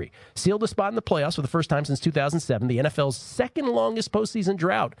franchise history. Sealed a spot in the playoffs for the first time since 2007, the NFL's 2nd longest postseason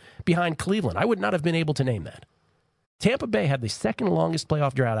drought behind Cleveland. I would not have been able to name that. Tampa Bay had the 2nd longest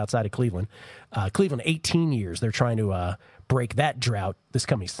playoff drought outside of Cleveland. Cleveland, 18 years. They're trying to break that drought this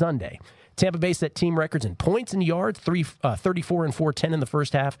coming Sunday. Tampa Bay set team records in points and yards, 34 and 410 in the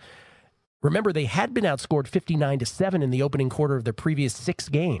first half. Remember, they had been outscored 59-7 in the opening quarter of their previous 6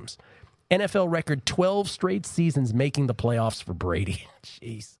 games. NFL record 12 straight seasons making the playoffs for Brady.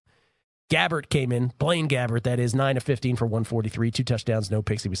 Jeez. Gabbert came in, Blaine Gabbert, that is, 9 of 15 for 143, 2 touchdowns, no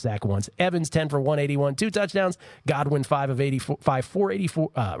picks. He was sacked once. Evans, 10 for 181, 2 touchdowns. Godwin, 5 for 84, 5 for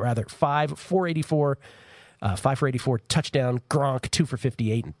 84 touchdown. Gronk, 2 for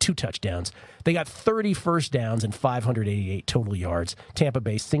 58 and 2 touchdowns. They got 30 first downs and 588 total yards. Tampa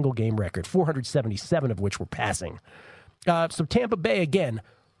Bay single game record, 477 of which were passing. So Tampa Bay, again,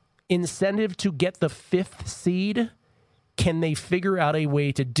 incentive to get the 5th seed. Can they figure out a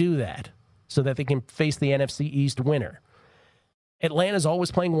way to do that so that they can face the NFC East winner? Atlanta's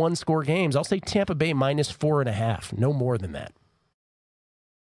always playing 1-score games. I'll say Tampa Bay minus 4.5. No more than that.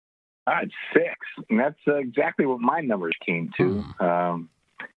 It's 6, and that's exactly what my numbers came to.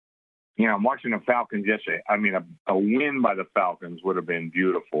 I'm watching the Falcons yesterday. I mean, a win by the Falcons would have been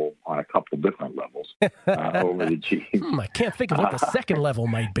beautiful on a couple different levels over the Chiefs. I can't think of what the 2nd level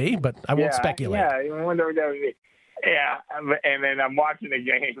might be, but I won't speculate. Yeah, I wonder what that would be. Yeah, and then I'm watching the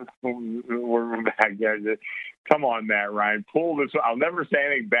game. We're back there. Come on, Matt Ryan, pull this. I'll never say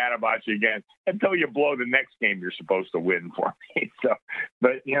anything bad about you again until you blow the next game you're supposed to win for me. So,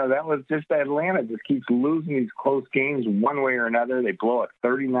 but that was just Atlanta just keeps losing these close games one way or another. They blow a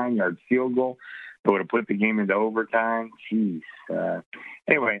 39-yard field goal that would have put the game into overtime. Jeez.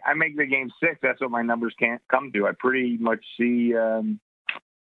 Anyway, I make the game 6. That's what my numbers can't come to. I pretty much see.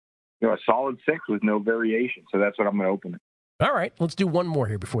 A solid 6 with no variation. So that's what I'm going to open it. All right. Let's do one more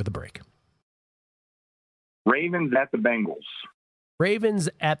here before the break. Ravens at the Bengals. Ravens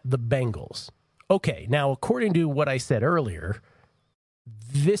at the Bengals. Okay. Now, according to what I said earlier,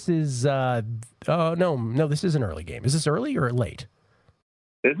 this is, no, this is an early game. Is this early or late?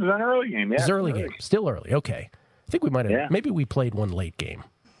 This is an early game, yeah. It's an early game. Still early. Okay. I think we might have, maybe we played one late game.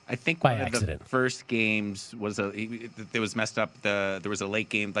 I think by one accident. Of the first games was it was messed up. There was a late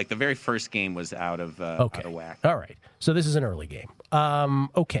game. Like the very first game was out of whack. All right. So this is an early game.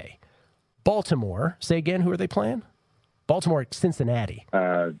 Okay. Baltimore. Say again, who are they playing? Baltimore, Cincinnati.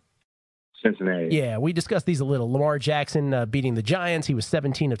 Cincinnati. Yeah, we discussed these a little. Lamar Jackson beating the Giants. He was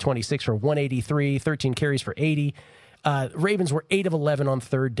 17 of 26 for 183, 13 carries for 80. Ravens were 8 of 11 on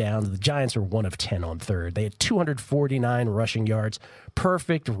 3rd downs. The Giants were 1 of 10 on 3rd. They had 249 rushing yards.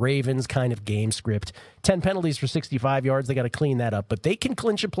 Perfect Ravens kind of game script. 10 penalties for 65 yards. They got to clean that up. But they can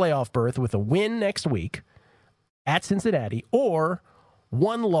clinch a playoff berth with a win next week at Cincinnati or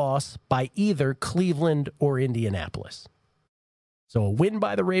one loss by either Cleveland or Indianapolis. So a win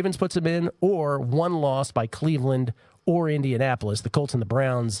by the Ravens puts them in, or one loss by Cleveland or Indianapolis. The Colts and the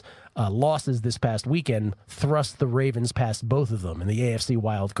Browns losses this past weekend thrust the Ravens past both of them in the AFC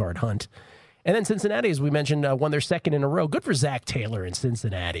wildcard hunt. And then Cincinnati, as we mentioned, won their 2nd in a row. Good for Zach Taylor in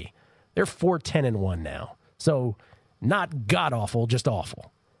Cincinnati. They're 4-10-1 now. So not god-awful, just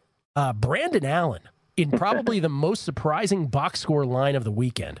awful. Brandon Allen, in probably the most surprising box score line of the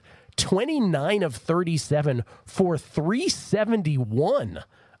weekend, 29 of 37 for 371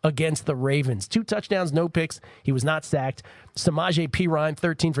 against the Ravens. 2 touchdowns, no picks. He was not sacked. Samaje Perine,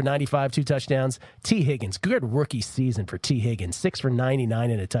 13 for 95, 2 touchdowns. T. Higgins, good rookie season for T. Higgins, 6 for 99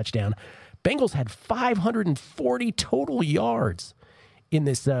 and a touchdown. Bengals had 540 total yards in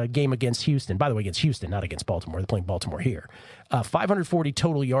this game against Houston. By the way, against Houston, not against Baltimore. They're playing Baltimore here. 540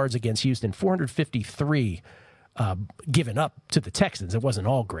 total yards against Houston, 453 given up to the Texans. It wasn't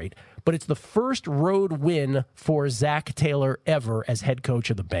all great, but it's the first road win for Zach Taylor ever as head coach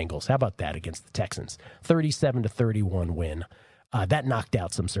of the Bengals. How about that against the Texans? 37-31 win. That knocked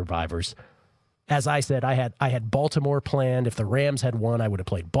out some survivors. As I said, I had Baltimore planned. If the Rams had won, I would have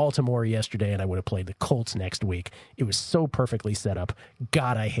played Baltimore yesterday, and I would have played the Colts next week. It was so perfectly set up.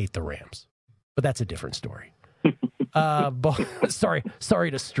 God, I hate the Rams. But that's a different story.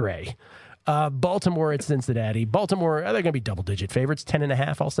 Sorry to stray. Baltimore at Cincinnati. Baltimore, they're going to be double-digit favorites,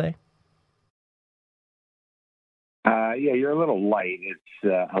 10.5, I'll say. Yeah, you're a little light. It's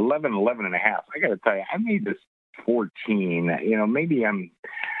 11.5. I got to tell you, I made this 14. Maybe I'm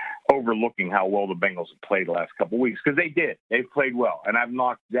overlooking how well the Bengals have played the last couple of weeks, because they did. They've played well, and I've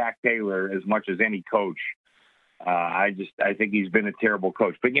knocked Zach Taylor as much as any coach. I think he's been a terrible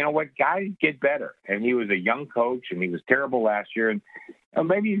coach. But you know what? Guys get better, and he was a young coach, and he was terrible last year, and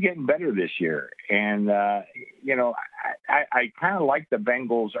maybe he's getting better this year. And I kind of like the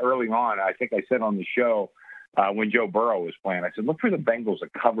Bengals early on. I think I said on the show when Joe Burrow was playing, I said, look for the Bengals to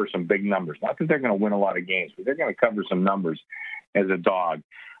cover some big numbers. Not that they're going to win a lot of games, but they're going to cover some numbers as a dog.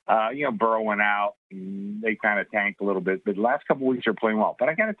 Burrow went out. And they kind of tanked a little bit, but the last couple of weeks they're playing well. But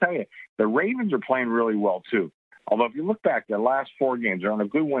I got to tell you, the Ravens are playing really well too. Although if you look back, their last 4 games, they're on a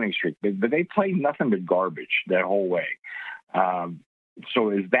good winning streak, but they played nothing but garbage that whole way.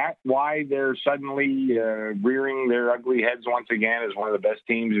 So is that why they're suddenly rearing their ugly heads once again as one of the best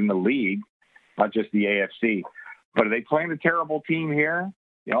teams in the league, not just the AFC? But are they playing a terrible team here?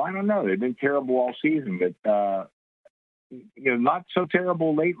 I don't know. They've been terrible all season, but not so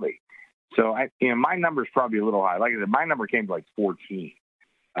terrible lately. So my number's probably a little high. Like I said, my number came to like 14.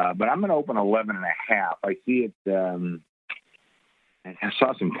 But I'm going to open 11.5. I see it. I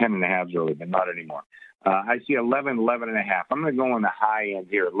saw some 10.5s earlier, but not anymore. I see 11.5. I'm going to go on the high end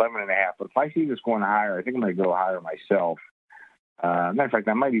here, 11.5. But if I see this going higher, I think I'm going to go higher myself. Matter of fact,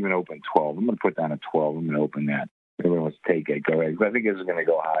 I might even open 12. I'm going to put down a 12. I'm going to open that. Everyone wants to take it. Go ahead. I think this is going to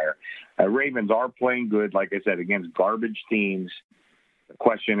go higher. Ravens are playing good, like I said, against garbage teams. The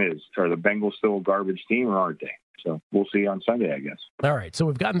question is, are the Bengals still a garbage team or aren't they? So we'll see on Sunday, I guess. All right. So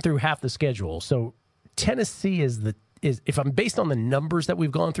we've gotten through half the schedule. So Tennessee is if I'm based on the numbers that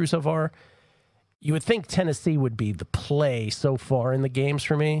we've gone through so far, you would think Tennessee would be the play so far in the games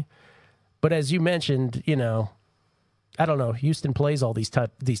for me. But as you mentioned, I don't know. Houston plays all these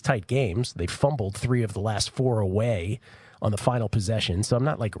tight games. They fumbled 3 of the last 4 away on the final possession. So I'm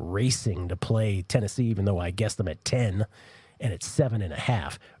not like racing to play Tennessee, even though I guessed them at 10. And it's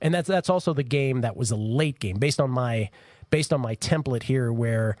 7.5, and that's also the game that was a late game based on my template here,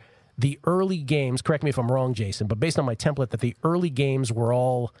 where the early games. Correct me if I'm wrong, Jason, but based on my template, that the early games were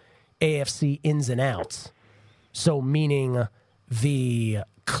all AFC ins and outs. So meaning the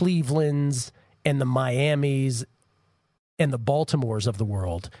Clevelands and the Miamis and the Baltimores of the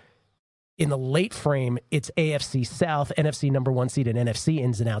world. In the late frame, it's AFC South, NFC number 1 seed, and NFC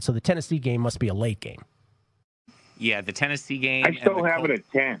ins and outs. So the Tennessee game must be a late game. Yeah, the Tennessee game. I still have it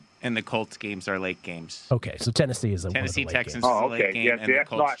at 10. And the Colts games are late games. Okay, so Tennessee is Tennessee Texans games. is a late game, and the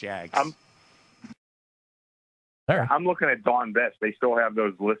Colts Jags. All right. I'm looking at Dawn Best. They still have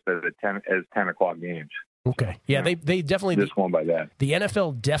those listed as 10 o'clock games. Okay, yeah, they definitely just one by that. The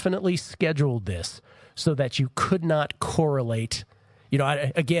NFL definitely scheduled this so that you could not correlate.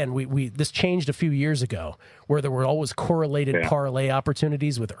 We this changed a few years ago where there were always correlated parlay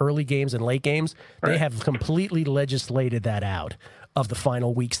opportunities with early games and late games. Right. They have completely legislated that out of the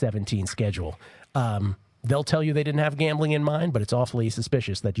final Week 17 schedule. They'll tell you they didn't have gambling in mind, but it's awfully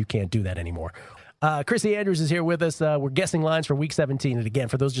suspicious that you can't do that anymore. Chrissy Andrews is here with us. We're guessing lines for Week 17. And again,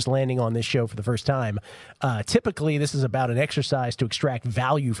 for those just landing on this show for the first time, typically this is about an exercise to extract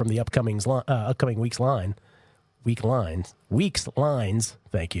value from the upcoming week's line. Week's lines.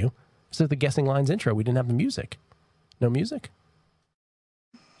 Thank you. This is the guessing lines intro. We didn't have the music. No music?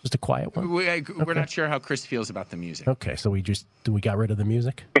 Just a quiet one? We're not sure how Chris feels about the music. Okay, so we got rid of the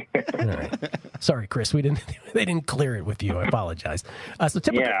music? All right. Sorry, Chris. They didn't clear it with you. I apologize.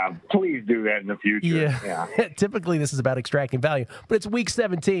 Yeah, please do that in the future. Yeah. Typically, this is about extracting value, but it's week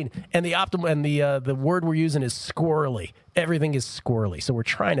 17, and the word we're using is squirrely. Everything is squirrely, so we're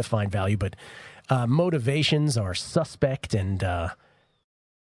trying to find value, but motivations are suspect, and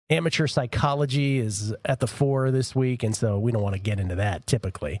amateur psychology is at the fore this week, and so we don't want to get into that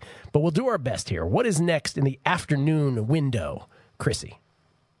typically. But we'll do our best here. What is next in the afternoon window, Chrissy?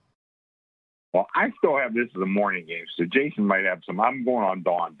 Well, I still have this as a morning game, so Jason might have some. I'm going on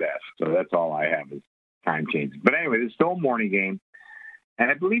dawn best, so that's all I have is time changes. But anyway, it's still a morning game,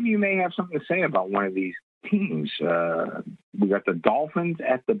 and I believe you may have something to say about one of these teams. We got the Dolphins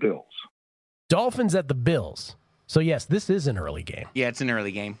at the Bills. Dolphins at the Bills. So, yes, this is an early game. Yeah, it's an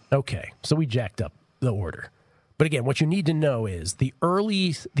early game. Okay, so we jacked up the order. But again, what you need to know is the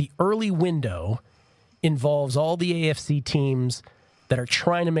early window involves all the AFC teams that are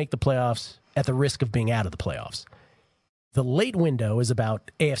trying to make the playoffs at the risk of being out of the playoffs. The late window is about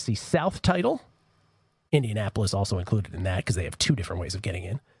AFC South title. Indianapolis also included in that because they have two different ways of getting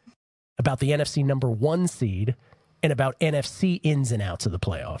in. About the NFC number 1 seed, and about NFC ins and outs of the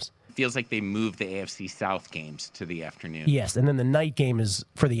playoffs. It feels like they moved the AFC South games to the afternoon. Yes, and then the night game is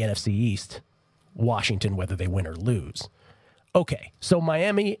for the NFC East, Washington, whether they win or lose. Okay, so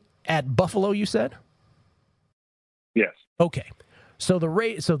Miami at Buffalo, you said? Yes. Okay. So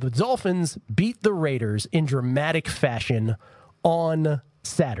the Dolphins beat the Raiders in dramatic fashion on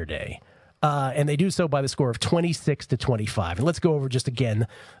Saturday. And they do so by the score of 26-25. And let's go over just again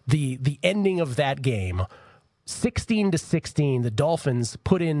the ending of that game. 16-16, the Dolphins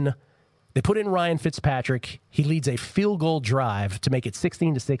put in Ryan Fitzpatrick. He leads a field goal drive to make it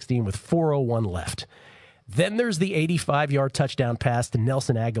 16-16 with 4:01 left. Then there's the 85-yard touchdown pass to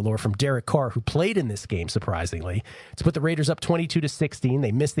Nelson Aguilar from Derek Carr, who played in this game, surprisingly, to put the Raiders up 22-16.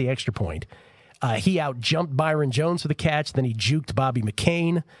 They missed the extra point. He out-jumped Byron Jones for the catch. Then he juked Bobby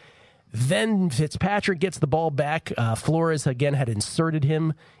McCain. Then Fitzpatrick gets the ball back. Flores, again, had inserted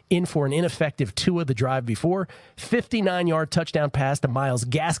him in for an ineffective Tua the drive before. 59-yard touchdown pass to Myles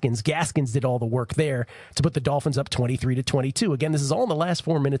Gaskins. Gaskins did all the work there to put the Dolphins up 23-22. Again, this is all in the last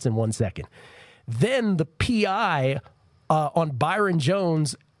 4 minutes and 1 second. Then the PI on Byron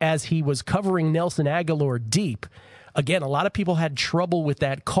Jones as he was covering Nelson Aguilar deep. Again, a lot of people had trouble with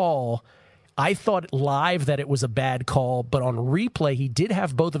that call. I thought live that it was a bad call, but on replay, he did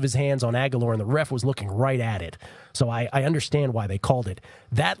have both of his hands on Aguilar, and the ref was looking right at it. So I understand why they called it.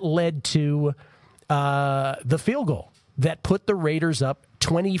 That led to the field goal that put the Raiders up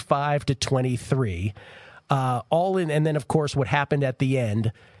 25-23. All in, and then, of course, what happened at the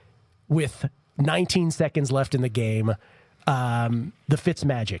end with 19 seconds left in the game, the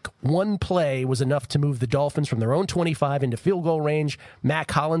Fitzmagic. One play was enough to move the Dolphins from their own 25 into field goal range. Mac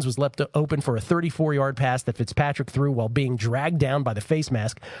Hollins was left open for a 34-yard pass that Fitzpatrick threw while being dragged down by the face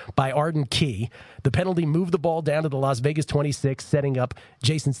mask by Arden Key. The penalty moved the ball down to the Las Vegas 26, setting up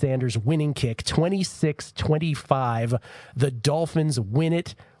Jason Sanders' winning kick. 26-25. The Dolphins win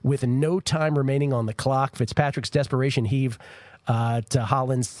it with no time remaining on the clock. Fitzpatrick's desperation heave to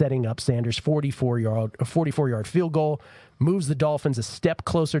Hollins, setting up Sanders' 44-yard field goal, moves the Dolphins a step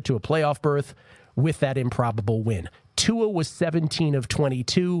closer to a playoff berth with that improbable win. Tua was 17 of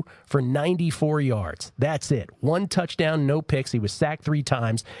 22 for 94 yards. That's it. 1 touchdown, no picks. He was sacked 3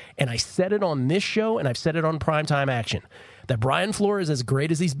 times. And I said it on this show, and I've said it on Primetime Action, that Brian Flores, as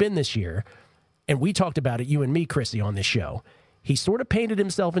great as he's been this year, and we talked about it, you and me, Chrissy, on this show, he sort of painted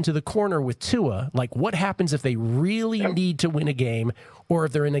himself into the corner with Tua, like what happens if they really need to win a game, or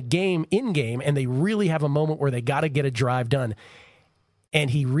if they're in a game, and they really have a moment where they got to get a drive done. And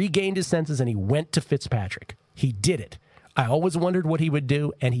he regained his senses, and he went to Fitzpatrick. He did it. I always wondered what he would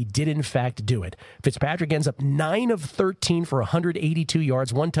do, and he did, in fact, do it. Fitzpatrick ends up 9 of 13 for 182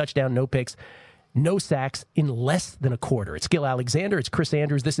 yards, 1 touchdown, no picks, no sacks in less than a quarter. It's Gil Alexander. It's Chris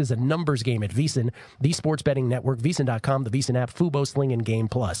Andrews. This is a numbers game at VSiN, the sports betting network, VSiN.com, the VSiN app, Fubo, Sling, and Game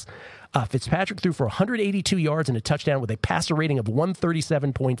Plus. Fitzpatrick threw for 182 yards and a touchdown with a passer rating of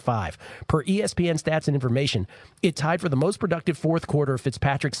 137.5. Per ESPN Stats and Information, it tied for the most productive fourth quarter of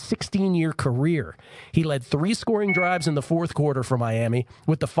Fitzpatrick's 16-year career. He led 3 scoring drives in the fourth quarter for Miami,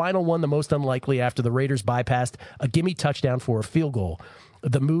 with the final one the most unlikely after the Raiders bypassed a gimme touchdown for a field goal.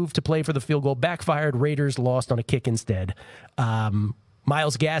 The move to play for the field goal backfired. Raiders lost on a kick instead.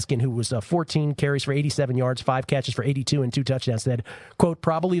 Myles Gaskin, who was 14 carries for 87 yards, 5 catches for 82 and 2 touchdowns, said, quote,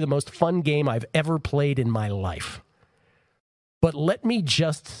 probably the most fun game I've ever played in my life. But let me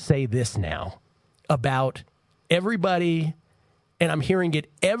just say this now about everybody, and I'm hearing it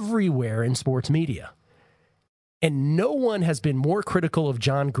everywhere in sports media. And no one has been more critical of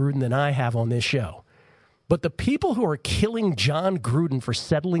John Gruden than I have on this show. But the people who are killing John Gruden for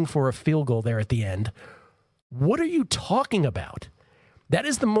settling for a field goal there at the end, what are you talking about? That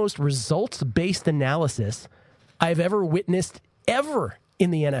is the most results-based analysis I've ever witnessed ever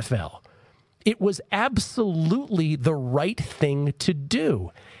in the NFL. It was absolutely the right thing to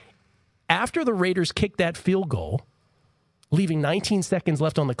do. After the Raiders kicked that field goal, leaving 19 seconds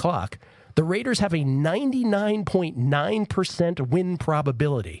left on the clock, the Raiders have a 99.9% win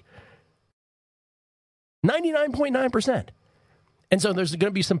probability. 99.9%. And so there's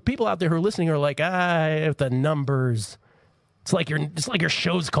going to be some people out there who are listening who are like, if the numbers, it's like your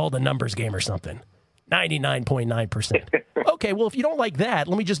show's called a numbers game or something. 99.9%. Okay, well, if you don't like that,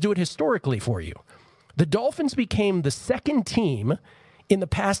 let me just do it historically for you. The Dolphins became the second team in the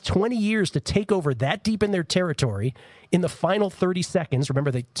past 20 years to take over that deep in their territory in the final 30 seconds.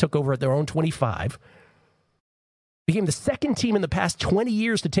 Remember, they took over at their own 25. Became the second team in the past 20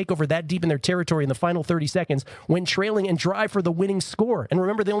 years to take over that deep in their territory in the final 30 seconds when trailing and drive for the winning score. And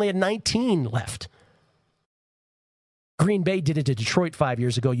remember, they only had 19 left. Green Bay did it to Detroit 5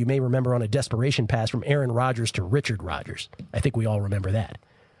 years ago. You may remember on a desperation pass from Aaron Rodgers to Richard Rodgers. I think we all remember that.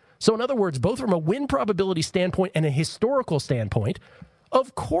 So in other words, both from a win probability standpoint and a historical standpoint,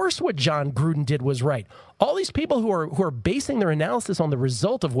 of course what John Gruden did was right. All these people who are basing their analysis on the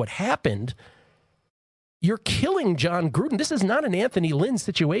result of what happened, you're killing John Gruden. This is not an Anthony Lynn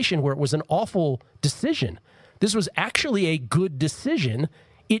situation where it was an awful decision. This was actually a good decision.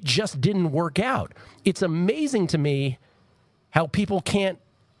 It just didn't work out. It's amazing to me how people can't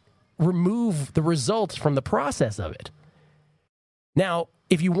remove the results from the process of it. Now,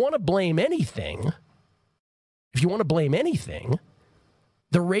 if you want to blame anything,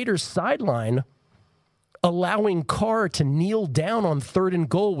 the Raiders sideline allowing Carr to kneel down on 3rd and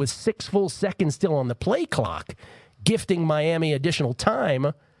goal with 6 full seconds still on the play clock, gifting Miami additional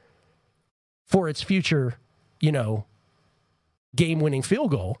time for its future, game-winning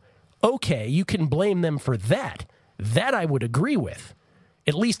field goal. Okay, you can blame them for that. That I would agree with.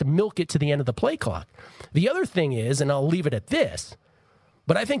 At least milk it to the end of the play clock. The other thing is, and I'll leave it at this,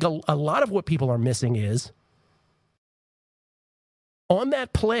 but I think a lot of what people are missing is on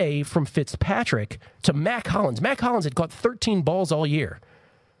that play from Fitzpatrick to Mack Hollins. Mack Hollins had caught 13 balls all year.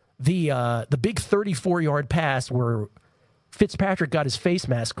 The big 34-yard pass where Fitzpatrick got his face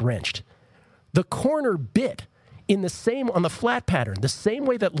mask wrenched. The corner bit on the flat pattern, the same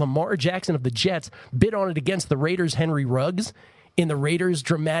way that Lamar Jackson of the Jets bit on it against the Raiders' Henry Ruggs in the Raiders'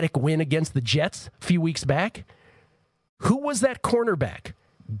 dramatic win against the Jets a few weeks back. Who was that cornerback?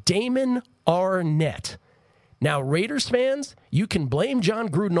 Damon Arnette. Now, Raiders fans, you can blame John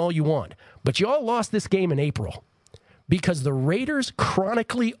Gruden all you want, but you all lost this game in April because the Raiders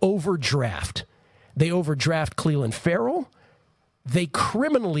chronically overdraft. They overdraft Clelin Ferrell. They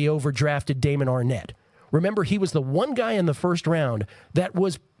criminally overdrafted Damon Arnette. Remember, he was the one guy in the first round that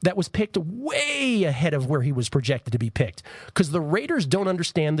was picked way ahead of where he was projected to be picked because the Raiders don't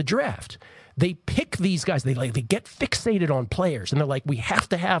understand the draft. They pick these guys. They get fixated on players, and they're like, we have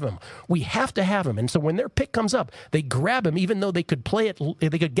to have him. We have to have him. And so when their pick comes up, they grab him even though they could they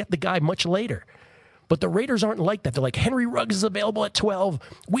could get the guy much later. But the Raiders aren't like that. They're like, Henry Ruggs is available at 12.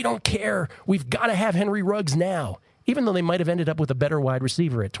 We don't care. We've got to have Henry Ruggs now, even though they might have ended up with a better wide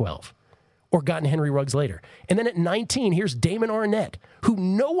receiver at 12 or gotten Henry Ruggs later. And then at 19, here's Damon Arnette, who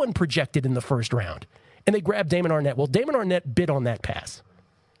no one projected in the first round. And they grabbed Damon Arnette. Well, Damon Arnette bit on that pass.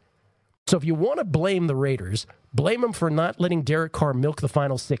 So if you want to blame the Raiders, blame them for not letting Derek Carr milk the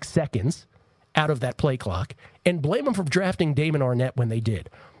final 6 seconds out of that play clock, and blame them for drafting Damon Arnette when they did.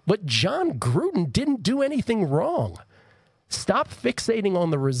 But John Gruden didn't do anything wrong. Stop fixating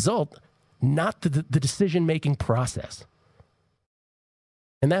on the result, not the decision-making process.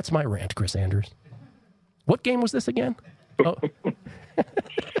 And that's my rant, Chris Andrews. What game was this again? Oh.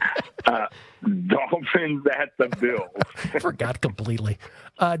 Dolphins at the Bills. I forgot completely.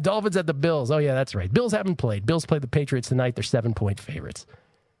 Dolphins at the Bills. Oh, yeah, that's right. Bills haven't played. Bills play the Patriots tonight. They're 7-point favorites.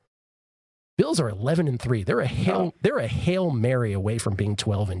 Bills are 11-3. They're a Hail Mary away from being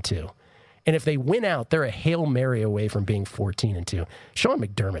 12-2. And if they win out, they're a Hail Mary away from being 14-2. Sean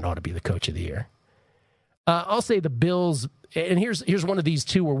McDermott ought to be the coach of the year. I'll say the Bills, and here's one of these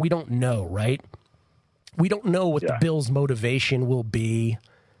two where we don't know, right? We don't know what the Bills' motivation will be.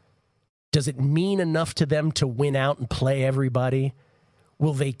 Does it mean enough to them to win out and play everybody?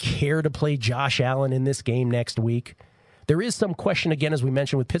 Will they care to play Josh Allen in this game next week? There is some question, again, as we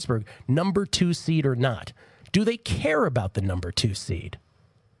mentioned with Pittsburgh, number 2 seed or not. Do they care about the number 2 seed?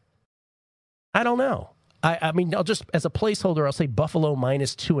 I don't know. I mean, I'll just, as a placeholder, I'll say Buffalo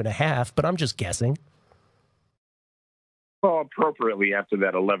 -2.5, but I'm just guessing. Well, appropriately after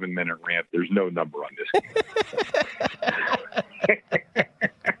that 11-minute rant, there's no number on this game.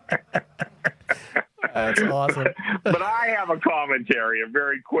 That's awesome. But I have a commentary, a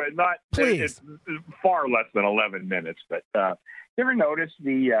very quick, Please. It's far less than 11 minutes. But you ever notice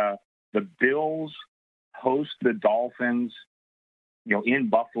the Bills host the Dolphins, in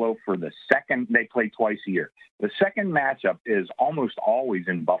Buffalo for the second? They play twice a year. The second matchup is almost always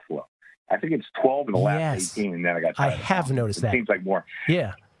in Buffalo. I think it's 12 in the last 18, and then I have noticed that. It seems like more.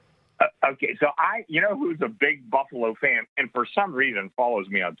 Yeah. Okay, so who's a big Buffalo fan, and for some reason follows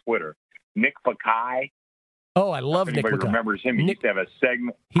me on Twitter, Nick Bakay. Oh, I love Nick Bakay. Remembers him? He used to have a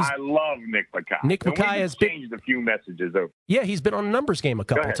segment. I love Nick Bakay. Nick Bakay has changed a few messages over. Yeah, he's been on a numbers game a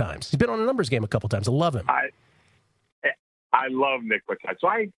couple times. I love him. I love Nick Bakay. So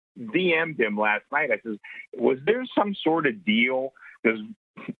I DM'd him last night. I says, was there some sort of deal? Because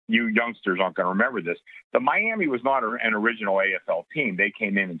you youngsters aren't going to remember this. The Miami was not an original AFL team. They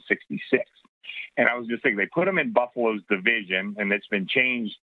came in '66. And I was just thinking, they put them in Buffalo's division, and it's been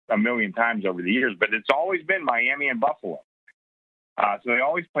changed a million times over the years, but it's always been Miami and Buffalo. So they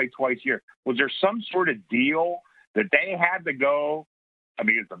always play twice a year. Was there some sort of deal that they had to go? I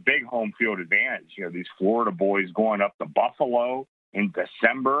mean, it's a big home field advantage. These Florida boys going up to Buffalo in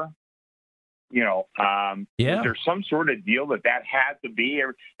December. Was there some sort of deal that had to be?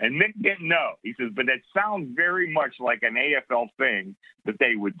 And Nick didn't know. He says, but it sounds very much like an AFL thing that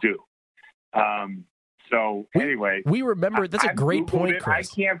they would do. So anyway, we remember. That's a great point,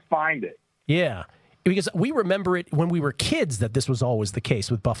 Chris. I can't find it. Yeah, because we remember it when we were kids that this was always the case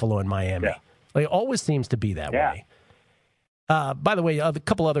with Buffalo and Miami. Yeah. It always seems to be that way. By the way, a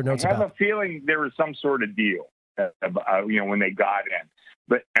couple other notes. I have a feeling there was some sort of deal, when they got in.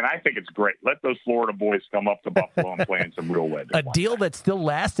 And I think it's great. Let those Florida boys come up to Buffalo and play in some real weather. A deal that still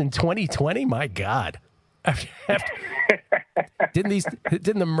lasts in 2020? My God.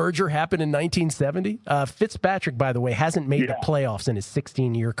 Didn't the merger happen in 1970? Fitzpatrick, by the way, hasn't made the playoffs in his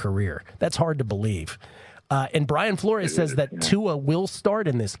 16-year career. That's hard to believe. And Brian Flores says that Tua will start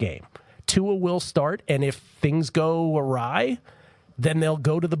in this game. Tua will start, and if things go awry, then they'll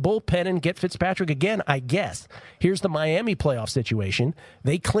go to the bullpen and get Fitzpatrick again, I guess. Here's the Miami playoff situation.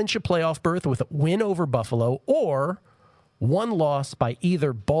 They clinch a playoff berth with a win over Buffalo or one loss by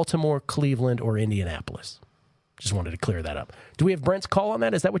either Baltimore, Cleveland, or Indianapolis. Just wanted to clear that up. Do we have Brent's call on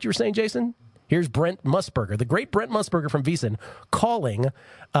that? Is that what you were saying, Jason? Here's Brent Musburger, the great Brent Musburger from VSiN, calling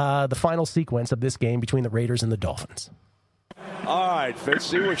the final sequence of this game between the Raiders and the Dolphins. All right, Fitz,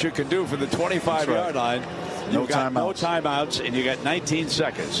 see what you can do for the 25-yard line. You've got no timeouts, and you got 19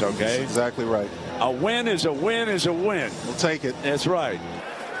 seconds, okay? That's exactly right. A win is a win is a win. We'll take it. That's right.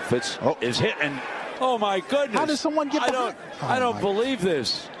 Fitz is hitting. Oh, my goodness. How did someone get behind? I don't believe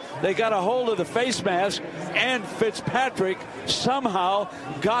this. They got a hold of the face mask, and Fitzpatrick somehow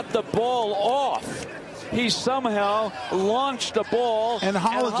got the ball off. He somehow launched the ball, and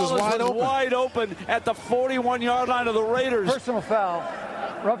Hollins was wide open at the 41-yard line of the Raiders. Personal foul,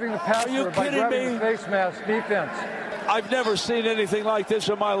 roughing the passer by grabbing the face mask defense. I've never seen anything like this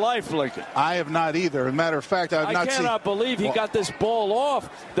in my life, Lincoln. I have not either. As a matter of fact, I cannot believe he got this ball off.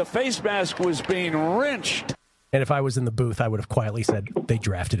 The face mask was being wrenched. And if I was in the booth, I would have quietly said, they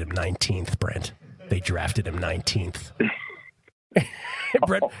drafted him 19th, Brent. They drafted him 19th.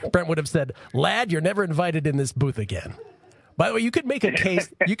 Brent would have said, lad, you're never invited in this booth again. By the way, you could make a case.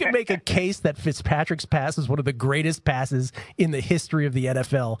 You could make a case that Fitzpatrick's pass is one of the greatest passes in the history of the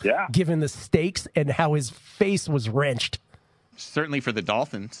NFL, given the stakes and how his face was wrenched. Certainly for the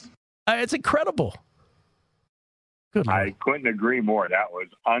Dolphins. It's incredible. Good Lord. I couldn't agree more. That was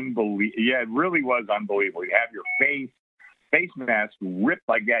unbelievable. Yeah, it really was unbelievable. You have your face mask ripped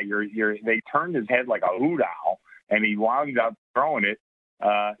like that. They turned his head like a hoot owl, and he wound up throwing it.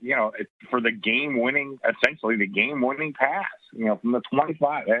 For the game-winning pass, from the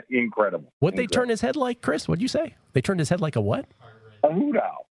 25. That's incredible. What'd they turn his head like, Chris? What'd you say? They turned his head like a what? A hoot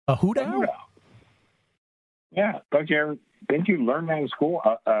owl. A hoot owl? Yeah. Didn't you learn that in school?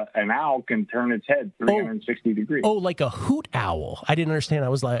 An owl can turn its head 360 degrees. Oh, like a hoot owl. I didn't understand. I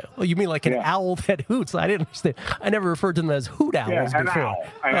was like, oh, you mean like an owl that hoots? I didn't understand. I never referred to them as hoot owls before.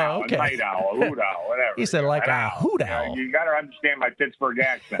 An owl, okay. A night owl, a hoot owl, whatever. He said like a hoot owl. You got to understand my Pittsburgh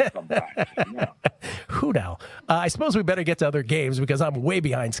accent sometimes. Hoot owl. I suppose we better get to other games because I'm way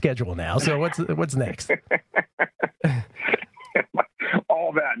behind schedule now. So what's next?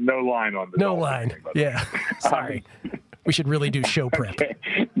 All that, no line on the No line. Yeah. Sorry. We should really do show prep. Okay.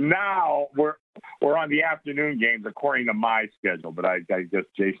 Now we're on the afternoon games according to my schedule, but I guess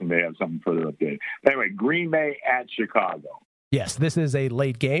Jason may have something further updated. Anyway, Green Bay at Chicago. Yes, this is a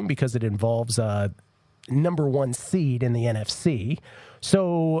late game because it involves number one seed in the NFC.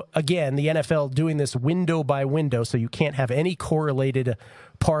 So, again, the NFL doing this window by window, so you can't have any correlated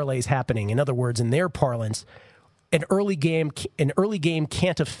parlays happening. In other words, in their parlance, an early game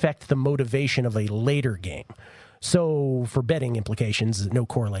can't affect the motivation of a later game. So, for betting implications, no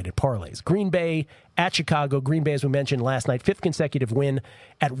correlated parlays. Green Bay at Chicago. Green Bay, as we mentioned last night, 5th consecutive win.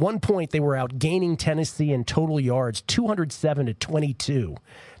 At one point, they were outgaining Tennessee in total yards, 207-22.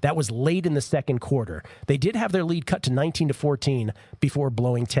 That was late in the second quarter. They did have their lead cut to 19-14 before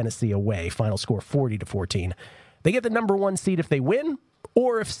blowing Tennessee away. Final score 40-14. They get the number one seed if they win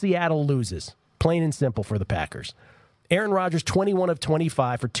or if Seattle loses. Plain and simple for the Packers. Aaron Rodgers, 21 of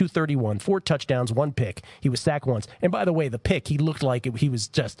 25 for 231, 4 touchdowns, 1 pick. He was sacked once. And by the way, the pick, he looked like he was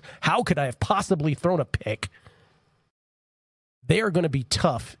just, how could I have possibly thrown a pick? They are going to be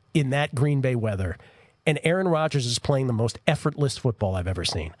tough in that Green Bay weather. And Aaron Rodgers is playing the most effortless football I've ever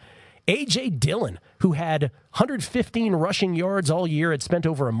seen. A.J. Dillon, who had 115 rushing yards all year, had spent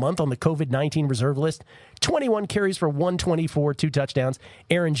over a month on the COVID-19 reserve list, 21 carries for 124, 2 touchdowns.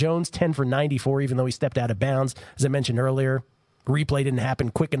 Aaron Jones, 10 for 94, even though he stepped out of bounds. As I mentioned earlier, replay didn't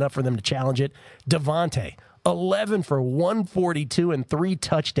happen quick enough for them to challenge it. Devontae, 11 for 142 and 3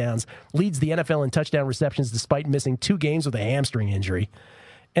 touchdowns, leads the NFL in touchdown receptions despite missing 2 games with a hamstring injury.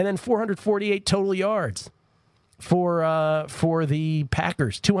 And then 448 total yards for the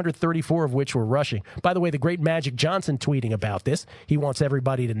Packers, 234 of which were rushing. By the way, the great Magic Johnson tweeting about this. He wants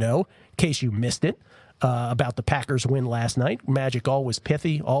everybody to know, in case you missed it, about the Packers' win last night. Magic always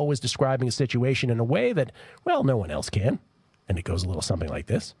pithy, always describing a situation in a way that, well, no one else can. And it goes a little something like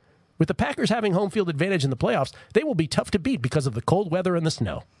this. With the Packers having home field advantage in the playoffs, they will be tough to beat because of the cold weather and the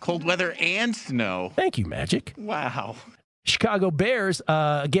snow. Cold weather and snow. Thank you, Magic. Wow. Chicago Bears,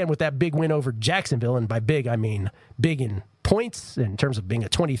 again, with that big win over Jacksonville, and by big, I mean big in points in terms of being a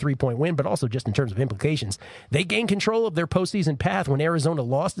 23-point win, but also just in terms of implications. They gained control of their postseason path when Arizona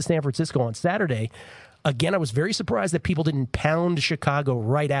lost to San Francisco on Saturday. Again, I was very surprised that people didn't pound Chicago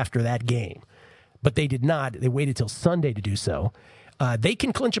right after that game, but they did not. They waited till Sunday to do so. They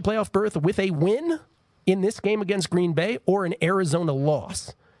can clinch a playoff berth with a win in this game against Green Bay or an Arizona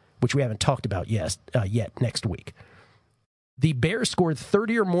loss, which we haven't talked about yet next week. The Bears scored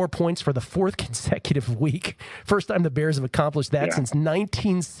 30 or more points for the 4th consecutive week. First time the Bears have accomplished that since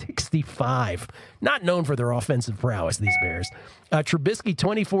 1965. Not known for their offensive prowess, these Bears. Trubisky,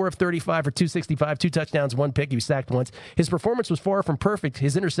 24 of 35 for 265, 2 touchdowns, 1 pick. He was sacked once. His performance was far from perfect.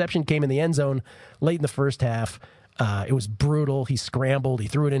 His interception came in the end zone late in the first half. It was brutal. He scrambled. He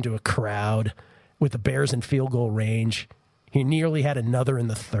threw it into a crowd with the Bears in field goal range. He nearly had another in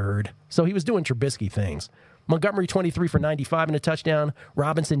the third. So he was doing Trubisky things. Montgomery, 23 for 95 and a touchdown.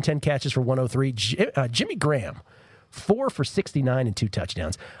 Robinson, 10 catches for 103. Jimmy Graham, 4 for 69 and 2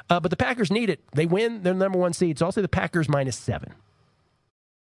 touchdowns. But the Packers need it. They win. They're the number one seed. So I'll say the Packers -7.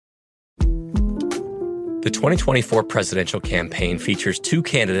 The 2024 presidential campaign features 2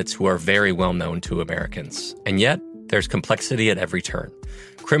 candidates who are very well known to Americans. And yet, there's complexity at every turn.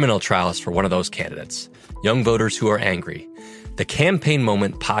 Criminal trials for one of those candidates. Young voters who are angry. The Campaign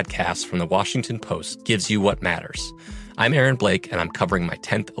Moment podcast from the Washington Post gives you what matters. I'm Aaron Blake, and I'm covering my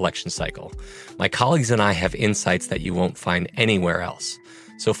 10th election cycle. My colleagues and I have insights that you won't find anywhere else.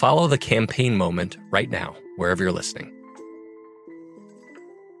 So follow the Campaign Moment right now, wherever you're listening.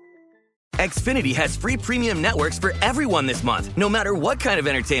 Xfinity has free premium networks for everyone this month, no matter what kind of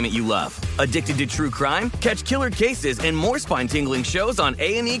entertainment you love. Addicted to true crime? Catch killer cases and more spine-tingling shows on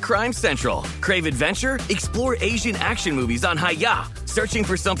A&E Crime Central. Crave adventure? Explore Asian action movies on Hi-Ya. Searching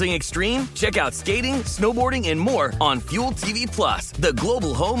for something extreme? Check out skating, snowboarding, and more on Fuel TV Plus, the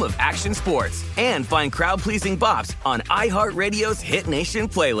global home of action sports. And find crowd-pleasing bops on iHeartRadio's Hit Nation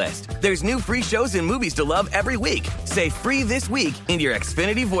playlist. There's new free shows and movies to love every week. Say free this week in your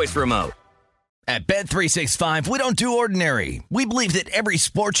Xfinity voice remote. At Bet365, we don't do ordinary. We believe that every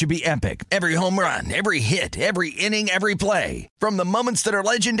sport should be epic. Every home run, every hit, every inning, every play. From the moments that are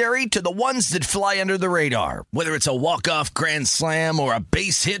legendary to the ones that fly under the radar. Whether it's a walk-off grand slam or a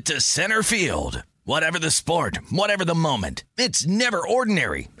base hit to center field. Whatever the sport, whatever the moment. It's never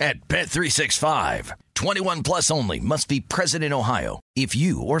ordinary at Bet365. 21 plus only. Must be present in Ohio. If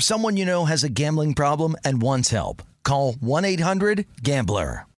you or someone you know has a gambling problem and wants help, call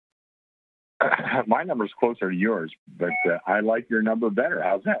 1-800-GAMBLER. My number's closer to yours, but I like your number better.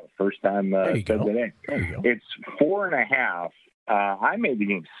 How's that? First time said today. There you go. It's 4.5. I made the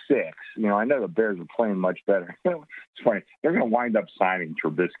game 6. You know, I know the Bears are playing much better. It's funny. They're going to wind up signing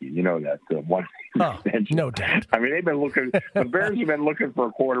Trubisky. You know that. One extension. No doubt. I mean, the Bears have been looking for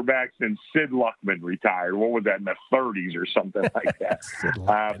a quarterback since Sid Luckman retired. What was that, in the 30s or something like that?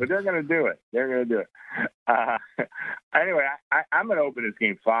 But they're going to do it. Anyway, I'm going to open this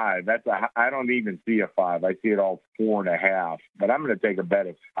game 5. I don't even see a 5. I see it all 4.5. But I'm going to take a bet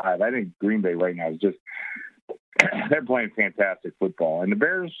of 5. I think Green Bay right now is just they're playing fantastic football. And the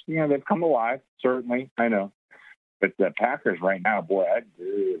Bears, you know, they've come alive, certainly. I know. But the Packers right now, boy,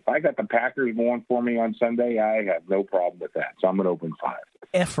 if I got the Packers going for me on Sunday, I have no problem with that. So I'm going to open 5.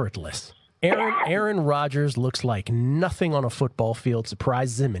 Effortless. Aaron Rodgers looks like nothing on a football field,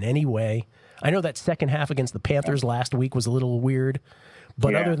 surprises him in any way. I know that second half against the Panthers last week was a little weird,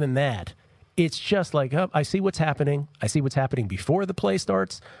 but other than that, it's just like, I see what's happening. I see what's happening before the play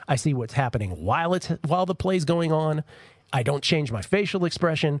starts. I see what's happening while the play's going on. I don't change my facial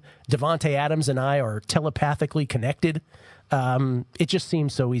expression. Devontae Adams and I are telepathically connected. It just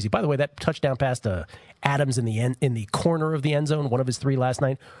seems so easy. By the way, that touchdown pass to Adams in the corner of the end zone, one of his 3 last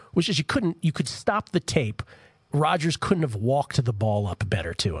night, was just you could stop the tape. Rodgers couldn't have walked the ball up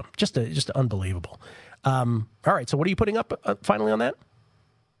better to him. Just unbelievable. All right, so what are you putting up finally on that?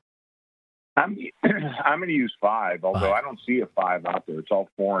 I'm going to use 5, although I don't see a 5 out there. It's all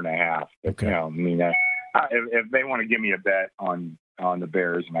 4.5. Okay. You know, I mean, if they want to give me a bet on the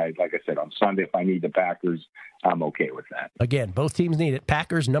Bears, and like I said, on Sunday, if I need the Packers, I'm okay with that. Again, both teams need it.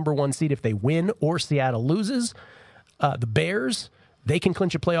 Packers, number 1 seed if they win or Seattle loses. The Bears, they can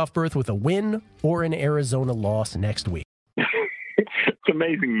clinch a playoff berth with a win or an Arizona loss next week. It's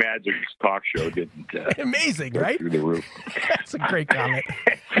amazing Magic's talk show didn't amazing, right? Through the roof. That's a great comment.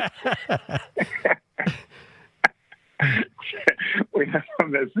 We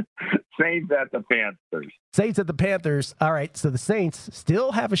have this Saints at the Panthers. Saints at the Panthers. All right, so the Saints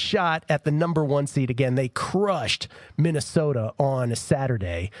still have a shot at the number 1 seed. Again, they crushed Minnesota on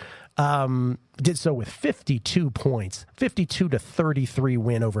Saturday. Did so with 52 points, 52-33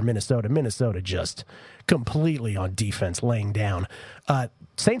 win over Minnesota. Minnesota just completely on defense, laying down.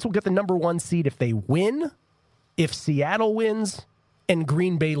 Saints will get the number 1 seed if they win, if Seattle wins, and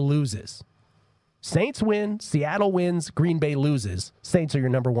Green Bay loses. Saints win, Seattle wins, Green Bay loses. Saints are your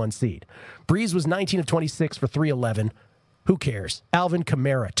number 1 seed. Breeze was 19 of 26 for 311. Who cares? Alvin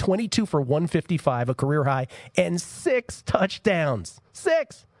Kamara, 22 for 155, a career high, and 6 touchdowns.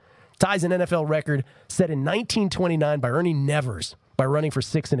 6! Ties an NFL record set in 1929 by Ernie Nevers by running for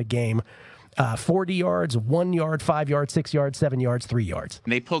 6 in a game. 40 yards, 1 yard, 5 yards, 6 yards, 7 yards, 3 yards.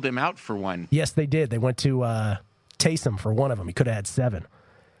 And they pulled him out for one. Yes, they did. They went to Taysom for one of them. He could have had 7.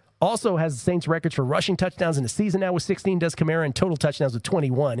 Also has the Saints records for rushing touchdowns in the season now with 16, does Kamara, and total touchdowns with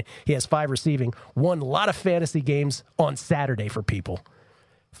 21. He has 5 receiving. Won a lot of fantasy games on Saturday for people.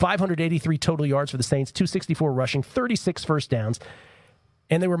 583 total yards for the Saints, 264 rushing, 36 first downs.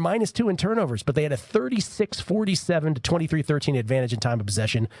 And they were -2 in turnovers, but they had a 36-47 to 23-13 advantage in time of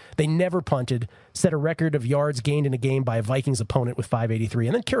possession. They never punted, set a record of yards gained in a game by a Vikings opponent with 583.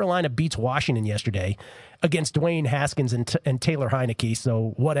 And then Carolina beats Washington yesterday against Dwayne Haskins and Taylor Heineke,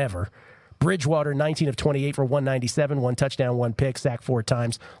 so whatever. Bridgewater, 19 of 28 for 197, 1 touchdown, 1 pick, sacked 4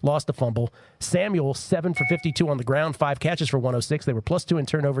 times, lost a fumble. Samuel, 7 for 52 on the ground, 5 catches for 106. They were +2 in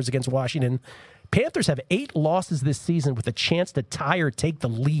turnovers against Washington. Panthers have 8 losses this season with a chance to tie or take the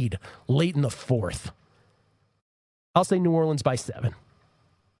lead late in the 4th. I'll say New Orleans by 7.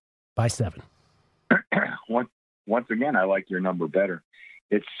 By 7. Once again, I like your number better.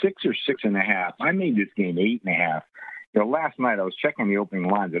 It's 6 or 6.5. I made this game 8.5. You know, last night I was checking the opening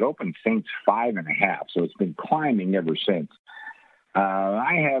lines. It opened Saints 5.5, so it's been climbing ever since.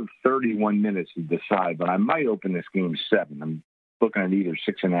 I have 31 minutes to decide, but I might open this game 7. I'm looking at either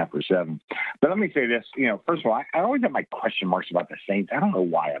 6.5 or 7. But let me say this, you know, first of all, I always have my question marks about the Saints. I don't know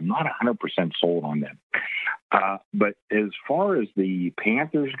why. I'm not 100% sold on them. But as far as the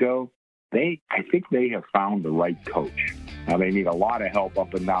Panthers go, I think they have found the right coach. Now, they need a lot of help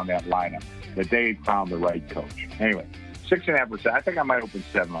up and down that lineup, but they found the right coach. Anyway, 6.5%. I think I might open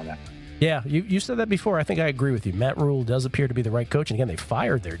 7 on that. Yeah, you said that before. I think I agree with you. Matt Rule does appear to be the right coach. And again, they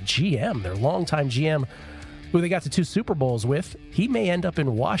fired their GM, their longtime GM, who they got to 2 Super Bowls with. He may end up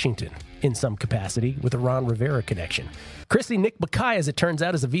in Washington in some capacity with a Ron Rivera connection. Chrissy, Nick Bakay, as it turns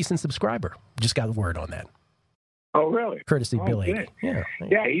out, is a VSiN subscriber. Just got the word on that. Oh, really? Courtesy Bill Aiken.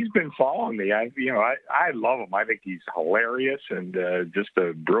 Yeah, he's been following me. I love him. I think he's hilarious and just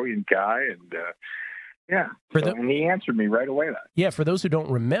a brilliant guy. And and he answered me right away. Yeah, for those who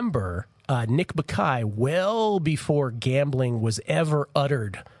don't remember, Nick Bakay, well before gambling was ever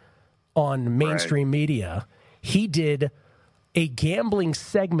uttered on mainstream media, he did a gambling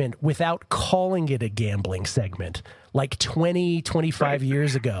segment without calling it a gambling segment, like 20, 25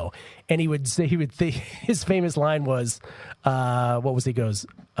 years ago. And he would say, his famous line was, at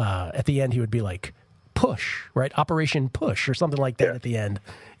the end, he would be like, push, right? Operation Push or something like that at the end.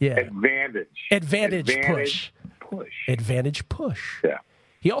 Yeah. Advantage push. Advantage push. Yeah.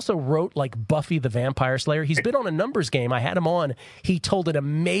 He also wrote like Buffy the Vampire Slayer. He's been on a numbers game. I had him on. He told an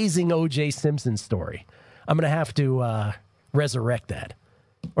amazing O.J. Simpson story. I'm going to have to resurrect that.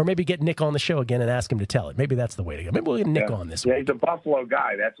 Or maybe get Nick on the show again and ask him to tell it. Maybe that's the way to go. Maybe we'll get Nick on this week. Yeah, he's a Buffalo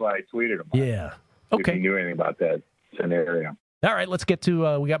guy. That's why I tweeted him. Yeah. Okay. If you knew anything about that scenario. All right, let's get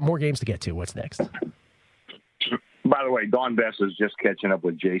to, we got more games to get to. What's next? By the way, Don Best was just catching up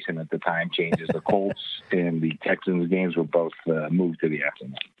with Jason at the time changes. The Colts and the Texans games were both moved to the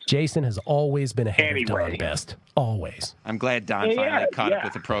afternoon. Jason has always been ahead of Don Best. Always. I'm glad Don finally caught up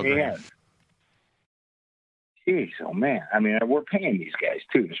with the program. Jeez, oh man. I mean, we're paying these guys,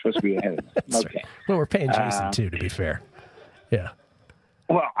 too. They're supposed to be ahead of us. Okay. Right. Well, we're paying Jason, too, to be fair. Yeah.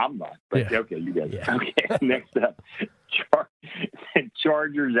 Well, I'm not. But Yeah. okay, you guys. Yeah. Okay, next up,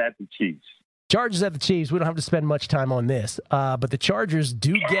 Chargers at the Chiefs. Chargers at the Chiefs. We don't have to spend much time on this, but the Chargers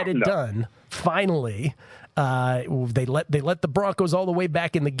do get it done. Finally, they let the Broncos all the way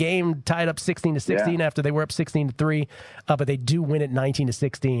back in the game, tied up 16-16 after they were up 16-3, but they do win it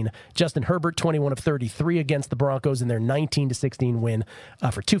 19-16. Justin Herbert, 21 of 33 against the Broncos in their 19-16 win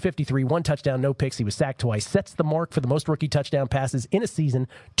for 253, 1 touchdown, no picks. He was sacked twice. Sets the mark for the most rookie touchdown passes in a season,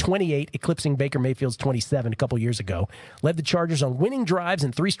 28, eclipsing Baker Mayfield's 27 a couple years ago. Led the Chargers on winning drives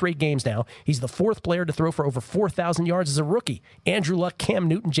in 3 straight games now. He's the 4th player to throw for over 4,000 yards as a rookie. Andrew Luck, Cam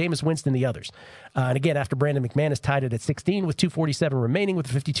Newton, Jameis Winston, the others. And again, after Brandon McManus tied it at 16 with 2:47 remaining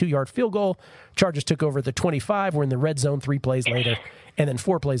with a 52-yard field goal, Chargers took over at the 25. We're in the red zone 3 plays later. And then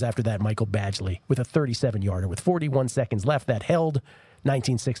 4 plays after that, Michael Badgley with a 37-yarder with 41 seconds left that held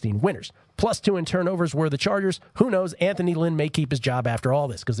 19-16 winners. +2 in turnovers were the Chargers. Who knows? Anthony Lynn may keep his job after all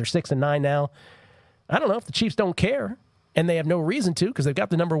this because they're 6-9 now. I don't know if the Chiefs don't care, and they have no reason to because they've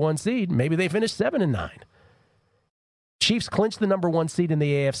got the number 1 seed. Maybe they finish 7-9. Chiefs clinched the number 1 seed in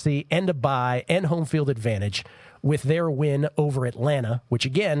the AFC and a bye and home field advantage with their win over Atlanta, which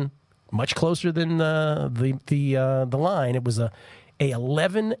again, much closer than the line. It was a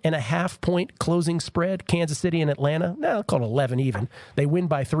 11.5 point closing spread. Kansas City and Atlanta, I'll call it 11 even. They win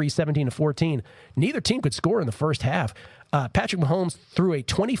by 3, 17-14. Neither team could score in the first half. Patrick Mahomes threw a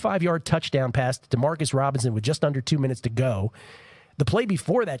 25-yard touchdown pass to Demarcus Robinson with just under 2 minutes to go. The play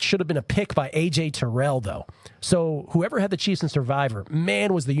before that should have been a pick by A.J. Terrell, though. So whoever had the Chiefs in Survivor,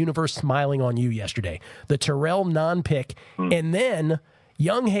 man, was the universe smiling on you yesterday. The Terrell non-pick, and then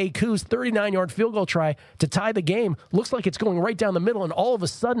Young Hae-Koo's 39-yard field goal try to tie the game looks like it's going right down the middle, and all of a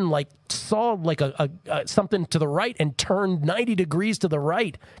sudden, saw a something to the right and turned 90 degrees to the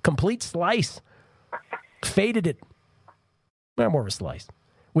right. Complete slice. Faded it. More of a slice.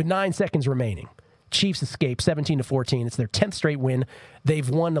 With 9 seconds remaining. Chiefs escape 17-14. It's their 10th straight win. They've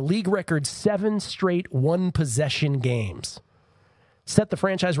won a league record 7 straight one-possession games. Set the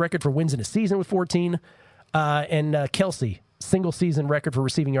franchise record for wins in a season with 14. And Kelsey, single-season record for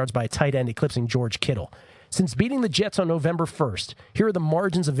receiving yards by a tight end, eclipsing George Kittle. Since beating the Jets on November 1st, here are the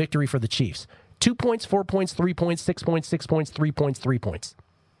margins of victory for the Chiefs. 2 points, 4 points, 3 points, 6 points, 6 points, 3 points, 3 points.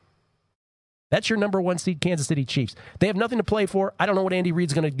 That's your number 1 seed Kansas City Chiefs. They have nothing to play for. I don't know what Andy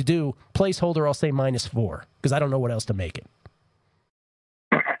Reid's going to do. Placeholder, I'll say -4 because I don't know what else to make it.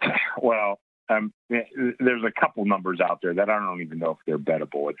 Well, there's a couple numbers out there that I don't even know if they're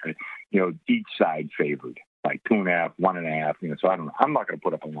bettable. Each side favored, like 2.5, 1.5. So I don't know. I'm not going to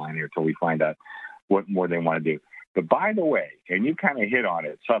put up a line here until we find out what more they want to do. But by the way, and you kind of hit on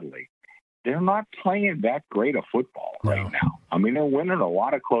it subtly, they're not playing that great of football right now. I mean, they're winning a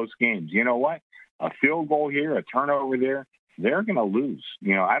lot of close games. You know what? A field goal here, a turnover there, they're going to lose.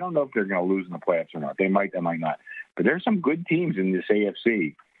 I don't know if they're going to lose in the playoffs or not. They might not. But there's some good teams in this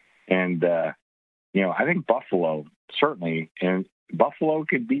AFC. And, I think Buffalo, certainly, and Buffalo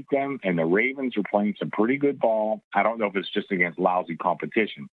could beat them, and the Ravens are playing some pretty good ball. I don't know if it's just against lousy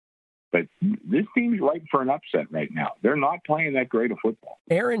competition. But this team's ripe for an upset right now. They're not playing that great of football.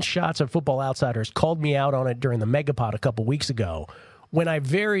 Aaron Schatz of Football Outsiders called me out on it during the Megapod a couple weeks ago when I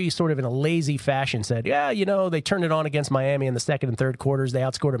very sort of in a lazy fashion said, they turned it on against Miami in the second and third quarters. They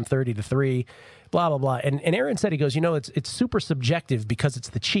outscored them 30-3, blah, blah, blah. And Aaron said, he goes, it's super subjective because it's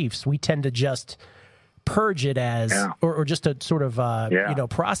the Chiefs. We tend to just purge it as, or just to sort of,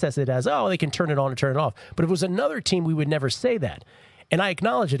 process it as, they can turn it on and turn it off. But if it was another team, we would never say that. And I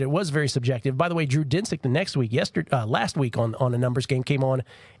acknowledge it. It was very subjective. By the way, Drew Dinsick last week on a numbers game came on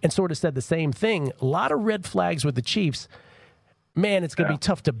and sort of said the same thing. A lot of red flags with the Chiefs. Man, it's going to be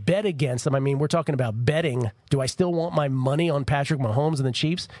tough to bet against them. I mean, we're talking about betting. Do I still want my money on Patrick Mahomes and the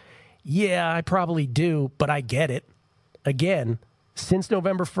Chiefs? Yeah, I probably do, but I get it. Again, since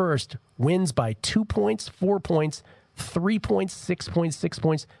November 1st, wins by 2 points, 4 points, 3 points, 6 points, 6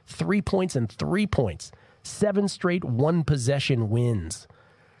 points, 3 points, and 3 points. 7 straight one-possession wins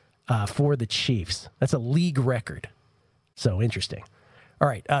for the Chiefs. That's a league record. So interesting. All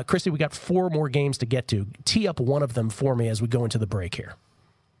right, Chrissy, we got 4 more games to get to. Tee up one of them for me as we go into the break here.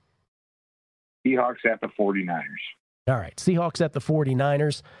 Seahawks at the 49ers. All right, Seahawks at the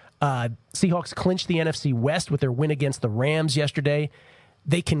 49ers. Seahawks clinched the NFC West with their win against the Rams yesterday.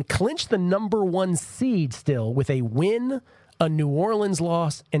 They can clinch the number 1 seed still with a win, a New Orleans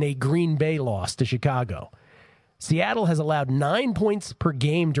loss, and a Green Bay loss to Chicago. Seattle has allowed 9 points per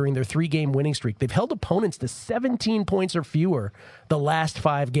game during their 3-game winning streak. They've held opponents to 17 points or fewer the last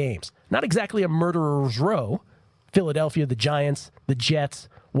 5 games. Not exactly a murderer's row. Philadelphia, the Giants, the Jets,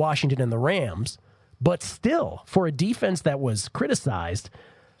 Washington, and the Rams. But still, for a defense that was criticized,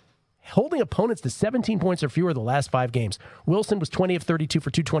 holding opponents to 17 points or fewer the last 5 games. Wilson was 20 of 32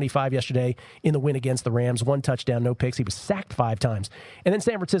 for 225 yesterday in the win against the Rams. 1 touchdown, no picks. He was sacked 5 times. And then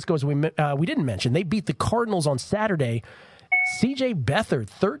San Francisco, as we didn't mention, they beat the Cardinals on Saturday. C.J. Beathard,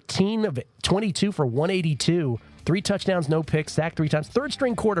 13 of 22 for 182. 3 touchdowns, no picks, sacked 3 times.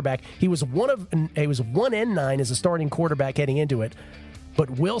 Third-string quarterback. He was 1-9 as a starting quarterback heading into it.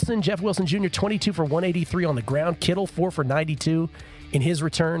 But Wilson, Jeff Wilson Jr., 22 for 183 on the ground. Kittle, 4 for 92 in his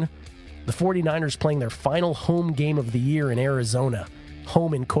return. The 49ers playing their final home game of the year in Arizona,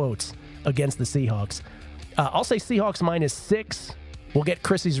 home in quotes, against the Seahawks. I'll say Seahawks -6. We'll get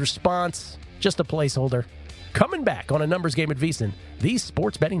Chrissy's response, just a placeholder. Coming back on a numbers game at VSiN, the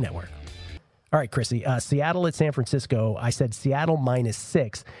Sports Betting Network. All right, Chrissy, Seattle at San Francisco. I said Seattle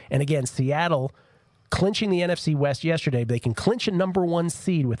 -6. And again, Seattle clinching the NFC West yesterday. They can clinch a number 1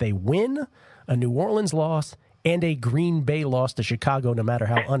 seed with a win, a New Orleans loss, and a Green Bay loss to Chicago, no matter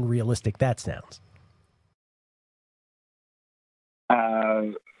how unrealistic that sounds.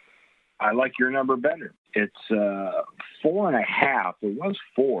 I like your number better. It's 4.5. It was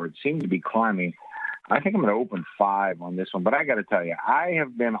 4. It seemed to be climbing. I think I'm going to open 5 on this one. But I got to tell you, I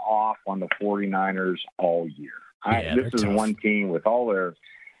have been off on the 49ers all year. This is tough. One team with all their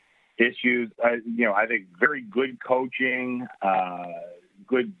issues. I think very good coaching,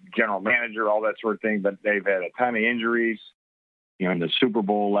 good general manager, all that sort of thing, but they've had a ton of injuries. In the Super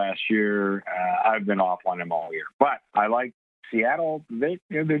Bowl last year, I've been off on them all year. But I like Seattle.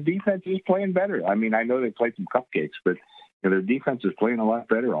 Their defense is playing better. I mean, I know they played some cupcakes, but their defense is playing a lot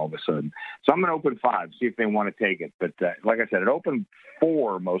better all of a sudden. So I'm going to open 5, see if they want to take it. But like I said, it opened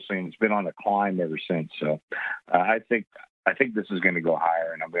 4 mostly, and it's been on the climb ever since. So I think this is going to go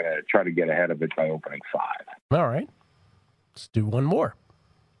higher, and I'm going to try to get ahead of it by opening 5. All right. Let's do one more.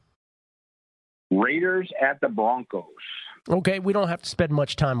 Raiders at the Broncos. Okay, we don't have to spend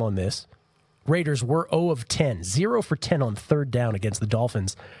much time on this. Raiders were 0 of 10, 0 for 10 on 3rd down against the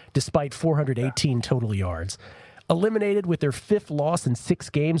Dolphins, despite 418 total yards. Eliminated with their 5th loss in 6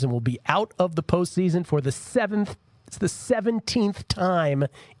 games and will be out of the postseason for the 17th time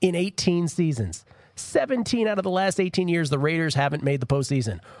in 18 seasons. 17 out of the last 18 years, the Raiders haven't made the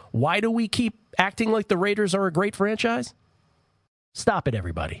postseason. Why do we keep acting like the Raiders are a great franchise? Stop it,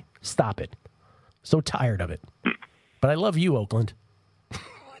 everybody. Stop it. So tired of it. But I love you, Oakland.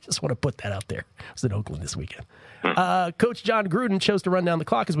 I just want to put that out there. I was in Oakland this weekend. Coach John Gruden chose to run down the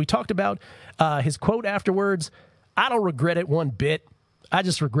clock, as we talked about. His quote afterwards, "I don't regret it one bit. I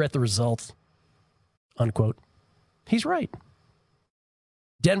just regret the results." Unquote. He's right.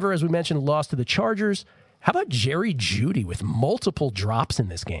 Denver, as we mentioned, lost to the Chargers. How about Jerry Jeudy with multiple drops in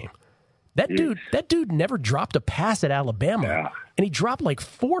this game? That dude never dropped a pass at Alabama, and he dropped like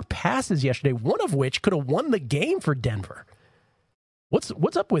 4 passes yesterday, one of which could have won the game for Denver.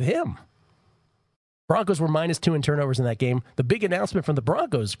 What's up with him? Broncos were -2 in turnovers in that game. The big announcement from the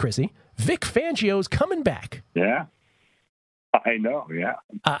Broncos, Chrissy, Vic Fangio's coming back. Yeah, I know. Yeah,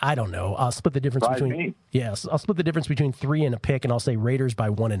 I don't know. I'll split the difference between. Yes, I'll split the difference between 3 and a pick, and I'll say Raiders by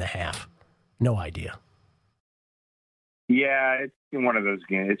 1.5. No idea. Yeah, it's one of those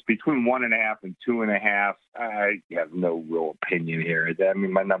games. It's between 1.5 and 2.5. I have no real opinion here. I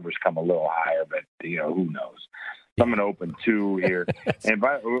mean, my numbers come a little higher, but who knows? So I'm going to open 2 here. And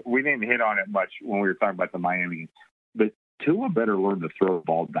we didn't hit on it much when we were talking about the Miami game, but Tua better learn to throw the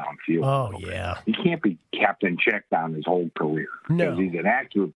ball downfield. Oh yeah, he can't be captain check down his whole career. No, he's an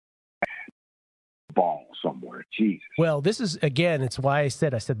accurate. ball somewhere. Jesus. Well, this is, again, it's why I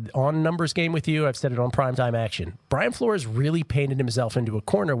said on Numbers Game with you, I've said it on Primetime Action. Brian Flores really painted himself into a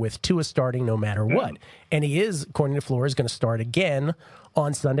corner with Tua starting no matter what. And he is, according to Flores, going to start again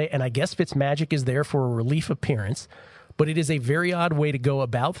on Sunday. And I guess Fitzmagic is there for a relief appearance. But it is a very odd way to go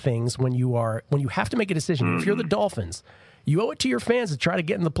about things when you have to make a decision. If you're the Dolphins, you owe it to your fans to try to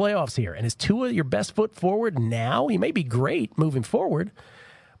get in the playoffs here. And is Tua your best foot forward now? He may be great moving forward,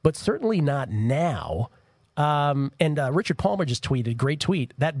 but certainly not now. And Richard Palmer just tweeted, great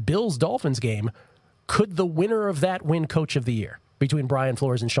tweet, that Bills-Dolphins game, could the winner of that win Coach of the Year between Brian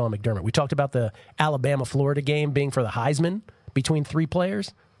Flores and Sean McDermott? We talked about the Alabama-Florida game being for the Heisman between three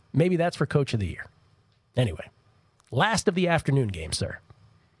players. Maybe that's for Coach of the Year. Anyway, last of the afternoon game, sir.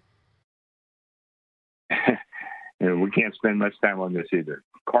 And we can't spend much time on this either.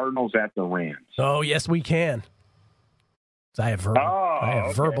 Cardinals at the Rams. Oh, yes, we can. I have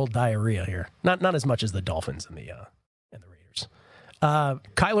verbal diarrhea here. Not as much as the Dolphins and the Raiders.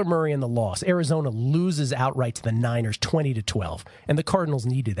 Kyler Murray and the loss. Arizona loses outright to the Niners 20-12, and the Cardinals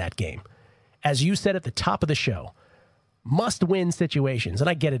needed that game. As you said at the top of the show, must-win situations, and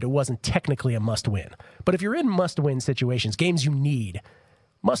I get it wasn't technically a must-win, but if you're in must-win situations, games you need,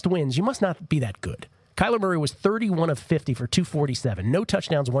 must-wins, you must not be that good. Kyler Murray was 31 of 50 for 247. No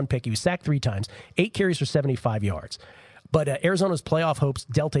touchdowns, one pick. He was sacked 3 times, 8 carries for 75 yards. But Arizona's playoff hopes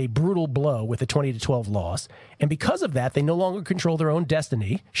dealt a brutal blow with a 20-12 loss. And because of that, they no longer control their own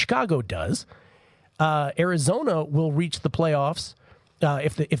destiny. Chicago does. Arizona will reach the playoffs.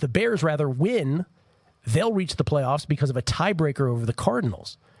 If the Bears rather win, they'll reach the playoffs because of a tiebreaker over the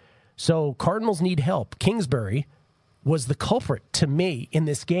Cardinals. So Cardinals need help. Kingsbury was the culprit to me in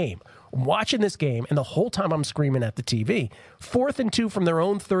this game. Watching this game, and the whole time I'm screaming at the TV, 4th and 2 from their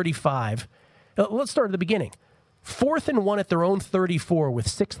own 35. Let's start at the beginning. 4th and 1 at their own 34 with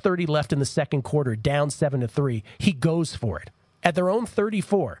 6:30 left in the second quarter, down 7-3. He goes for it. At their own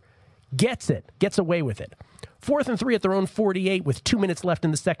 34. Gets away with it. 4th and 3 at their own 48 with 2 minutes left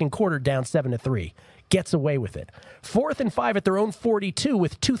in the second quarter, down 7-3. Gets away with it. 4th and 5 at their own 42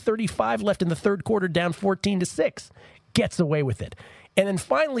 with 2:35 left in the third quarter, down 14-6. Gets away with it. And then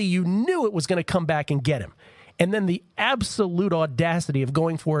finally, you knew it was going to come back and get him. And then the absolute audacity of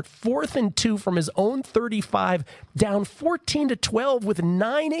going for it, 4th and 2 from his own 35, down 14-12 with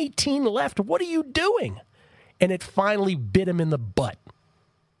 9:18 left. What are you doing? And it finally bit him in the butt.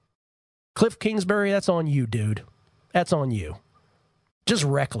 Cliff Kingsbury, that's on you, dude. That's on you. Just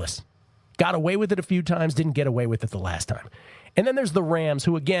reckless. Got away with it a few times, didn't get away with it the last time. And then there's the Rams,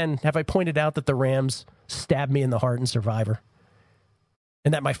 who, again, have I pointed out that the Rams stabbed me in the heart in Survivor?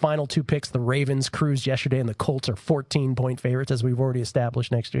 And that my final 2 picks, the Ravens cruised yesterday and the Colts are 14-point favorites, as we've already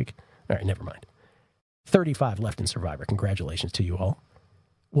established next week. All right, never mind. 35 left in Survivor. Congratulations to you all.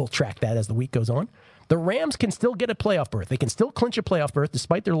 We'll track that as the week goes on. The Rams can still get a playoff berth. They can still clinch a playoff berth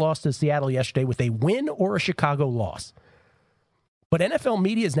despite their loss to Seattle yesterday with a win or a Chicago loss. But NFL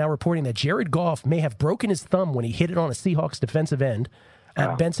media is now reporting that Jared Goff may have broken his thumb when he hit it on a Seahawks defensive end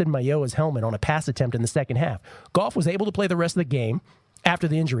at Benson Mayoa's helmet on a pass attempt in the second half. Goff was able to play the rest of the game after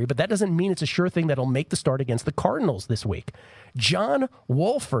the injury, but that doesn't mean it's a sure thing that'll make the start against the Cardinals this week. John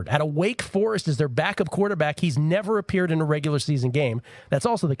Wolford out of Wake Forest is their backup quarterback. He's never appeared in a regular season game. That's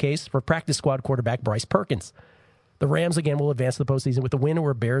also the case for practice squad quarterback Bryce Perkins. The Rams, again, will advance to the postseason with a win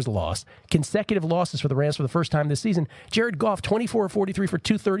or a Bears loss. Consecutive losses for the Rams for the first time this season. Jared Goff, 24 of 43 for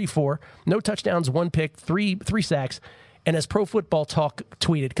 234. No touchdowns, 1 pick, three sacks. And as Pro Football Talk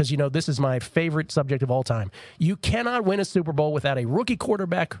tweeted, because, you know, this is my favorite subject of all time, you cannot win a Super Bowl without a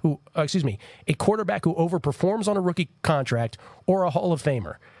quarterback who overperforms on a rookie contract or a Hall of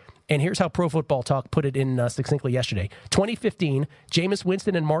Famer. And here's how Pro Football Talk put it in succinctly yesterday. 2015, Jameis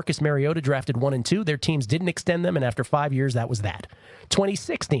Winston and Marcus Mariota drafted 1 and 2. Their teams didn't extend them, and after 5 years, that was that.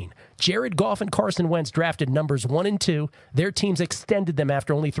 2016, Jared Goff and Carson Wentz drafted numbers 1 and 2. Their teams extended them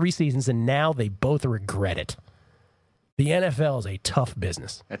after only 3 seasons, and now they both regret it. The NFL is a tough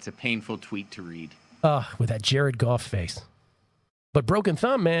business. That's a painful tweet to read. With that Jared Goff face. But broken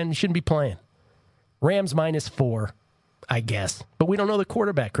thumb, man, you shouldn't be playing. Rams -4, I guess. But we don't know the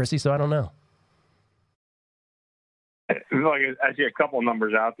quarterback, Chrissy, so I don't know. Like, I see a couple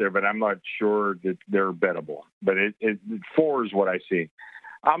numbers out there, but I'm not sure that they're bettable. But 4 is what I see.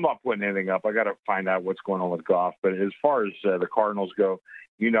 I'm not putting anything up. I got to find out what's going on with Goff. But as far as the Cardinals go,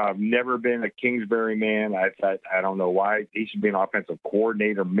 you know, I've never been a Kingsbury man. I don't know why. He should be an offensive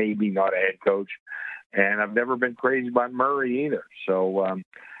coordinator, maybe not a head coach. And I've never been crazy about Murray either. So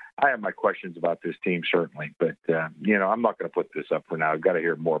I have my questions about this team, certainly. But, you know, I'm not going to put this up for now. I've got to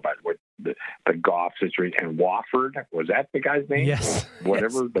hear more about what the Goff situation. And Wofford, was that the guy's name? Yes.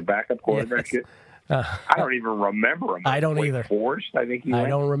 Whatever, yes. The backup quarterback. Yes. I don't even remember him. I don't either. Forrest, I think he went. I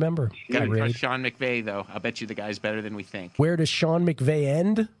don't remember. Got to trust Sean McVay, though. I'll bet you the guy's better than we think. Where does Sean McVay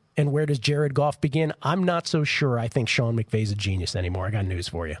end and where does Jared Goff begin? I'm not so sure. I think Sean McVay's a genius anymore. I got news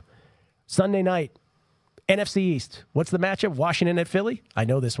for you. Sunday night, NFC East. What's the matchup? Washington at Philly? I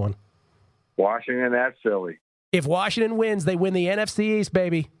know this one. Washington at Philly. If Washington wins, they win the NFC East,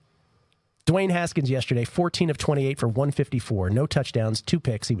 baby. Dwayne Haskins yesterday, 14 of 28 for 154. No touchdowns, 2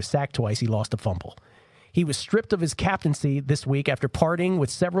 picks. He was sacked twice. He lost a fumble. He was stripped of his captaincy this week after partying with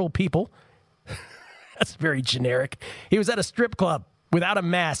several people. That's very generic. He was at a strip club without a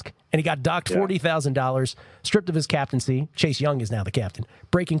mask, and he got docked $40,000, stripped of his captaincy. Chase Young is now the captain,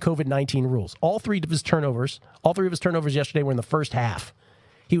 breaking COVID-19 rules. All three of his turnovers yesterday were in the first half.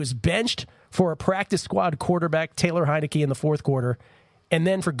 He was benched for a practice squad quarterback, Taylor Heineke, in the fourth quarter. And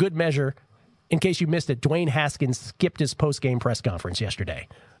then for good measure, in case you missed it, Dwayne Haskins skipped his post-game press conference yesterday.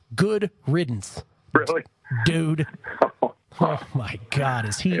 Good riddance. Really? Dude. Oh, my God.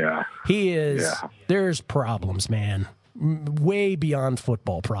 Is he? Yeah. He is. Yeah. There's problems, man. Way beyond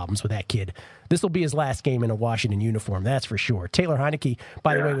football problems with that kid. This will be his last game in a Washington uniform, that's for sure. Taylor Heineke,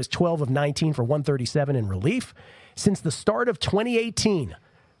 by the way, was 12 of 19 for 137 in relief. Since the start of 2018,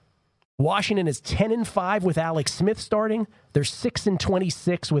 Washington is 10-5 with Alex Smith starting. They're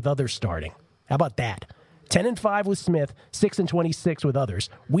 6-26 with others starting. How about that? 10-5 with Smith, 6-26 with others.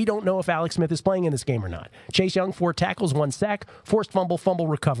 We don't know if Alex Smith is playing in this game or not. Chase Young, 4 tackles, 1 sack, forced fumble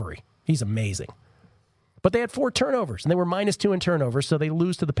recovery. He's amazing. But they had 4 turnovers, and they were -2 in turnovers, so they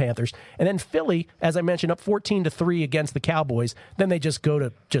lose to the Panthers. And then Philly, as I mentioned, up 14-3 against the Cowboys. Then they just go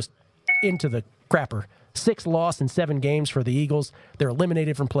to into the crapper. 6 loss in 7 games for the Eagles. They're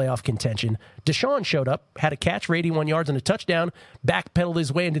eliminated from playoff contention. Deshaun showed up, had a catch for 81 yards and a touchdown, backpedaled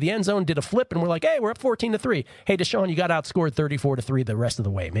his way into the end zone, did a flip, and we're like, hey, we're up 14-3. Hey, Deshaun, you got outscored 34-3 the rest of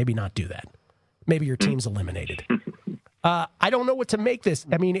the way. Maybe not do that. Maybe your team's eliminated. I don't know what to make this.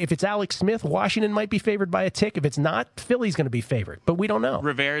 I mean, if it's Alex Smith, Washington might be favored by a tick. If it's not, Philly's going to be favored. But we don't know.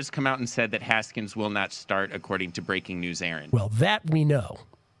 Rivera's come out and said that Haskins will not start, according to Breaking News Aaron. Well, that we know.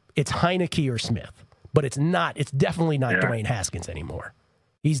 It's Heineke or Smith. But it's not. It's definitely not Dwayne Haskins anymore.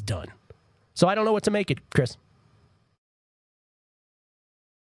 He's done. So I don't know what to make it, Chris.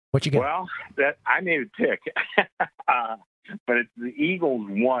 What you got? Well, I made a tick. But it's the Eagles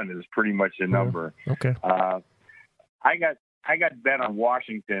 1 is pretty much the number. Okay. I got bet on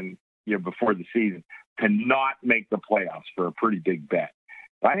Washington before the season to not make the playoffs for a pretty big bet.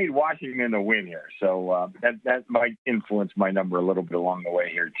 I need Washington to win here, so that might influence my number a little bit along the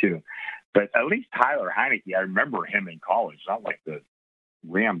way here too. But at least Tyler Heineke, I remember him in college, not like the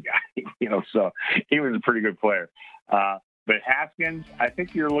Ram guy, so he was a pretty good player. But Haskins, I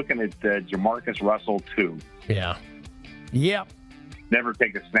think you're looking at Jamarcus Russell too. Yeah. Yep. Never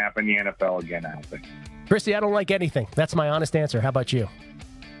take a snap in the NFL again, I don't think. Chrissy, I don't like anything. That's my honest answer. How about you?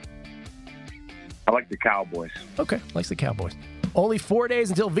 I like the Cowboys. Okay, likes the Cowboys. Only 4 days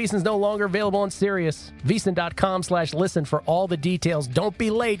until VSiN's no longer available on Sirius. VSiN.com/listen for all the details. Don't be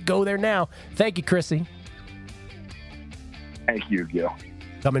late. Go there now. Thank you, Chrissy. Thank you, Gil.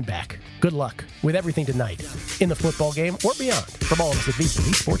 Coming back. Good luck with everything tonight in the football game or beyond. From all of us at VSiN,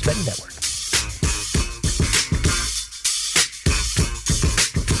 the Sports Betting Network.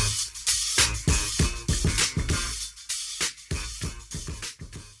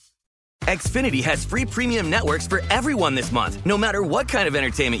 Xfinity has free premium networks for everyone this month, no matter what kind of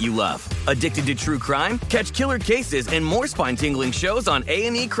entertainment you love. Addicted to true crime? Catch killer cases and more spine-tingling shows on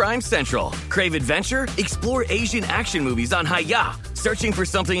A&E Crime Central. Crave adventure? Explore Asian action movies on Hi-YAH. Searching for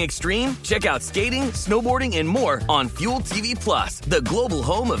something extreme? Check out skating, snowboarding, and more on Fuel TV Plus, the global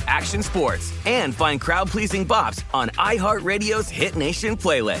home of action sports. And find crowd-pleasing bops on iHeartRadio's Hit Nation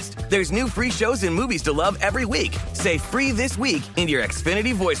playlist. There's new free shows and movies to love every week. Say free this week in your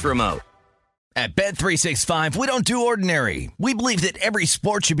Xfinity voice remote. At Bet365, we don't do ordinary. We believe that every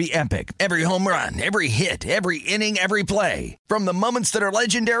sport should be epic. Every home run, every hit, every inning, every play. From the moments that are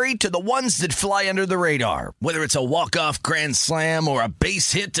legendary to the ones that fly under the radar. Whether it's a walk-off grand slam or a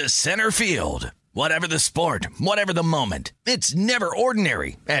base hit to center field. Whatever the sport, whatever the moment. It's never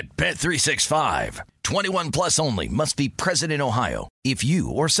ordinary at Bet365. 21 plus only. Must be present in Ohio. If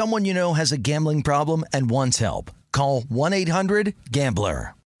you or someone you know has a gambling problem and wants help, call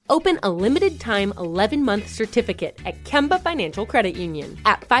 1-800-GAMBLER. Open a limited-time 11-month certificate at Kemba Financial Credit Union.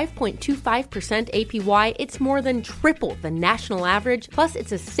 At 5.25% APY, it's more than triple the national average, plus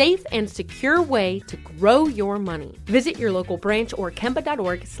it's a safe and secure way to grow your money. Visit your local branch or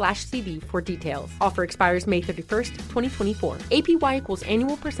kemba.org/CD for details. Offer expires May 31st, 2024. APY equals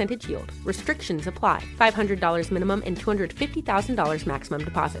annual percentage yield. Restrictions apply. $500 minimum and $250,000 maximum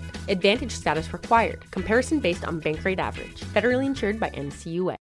deposit. Advantage status required. Comparison based on bank rate average. Federally insured by NCUA.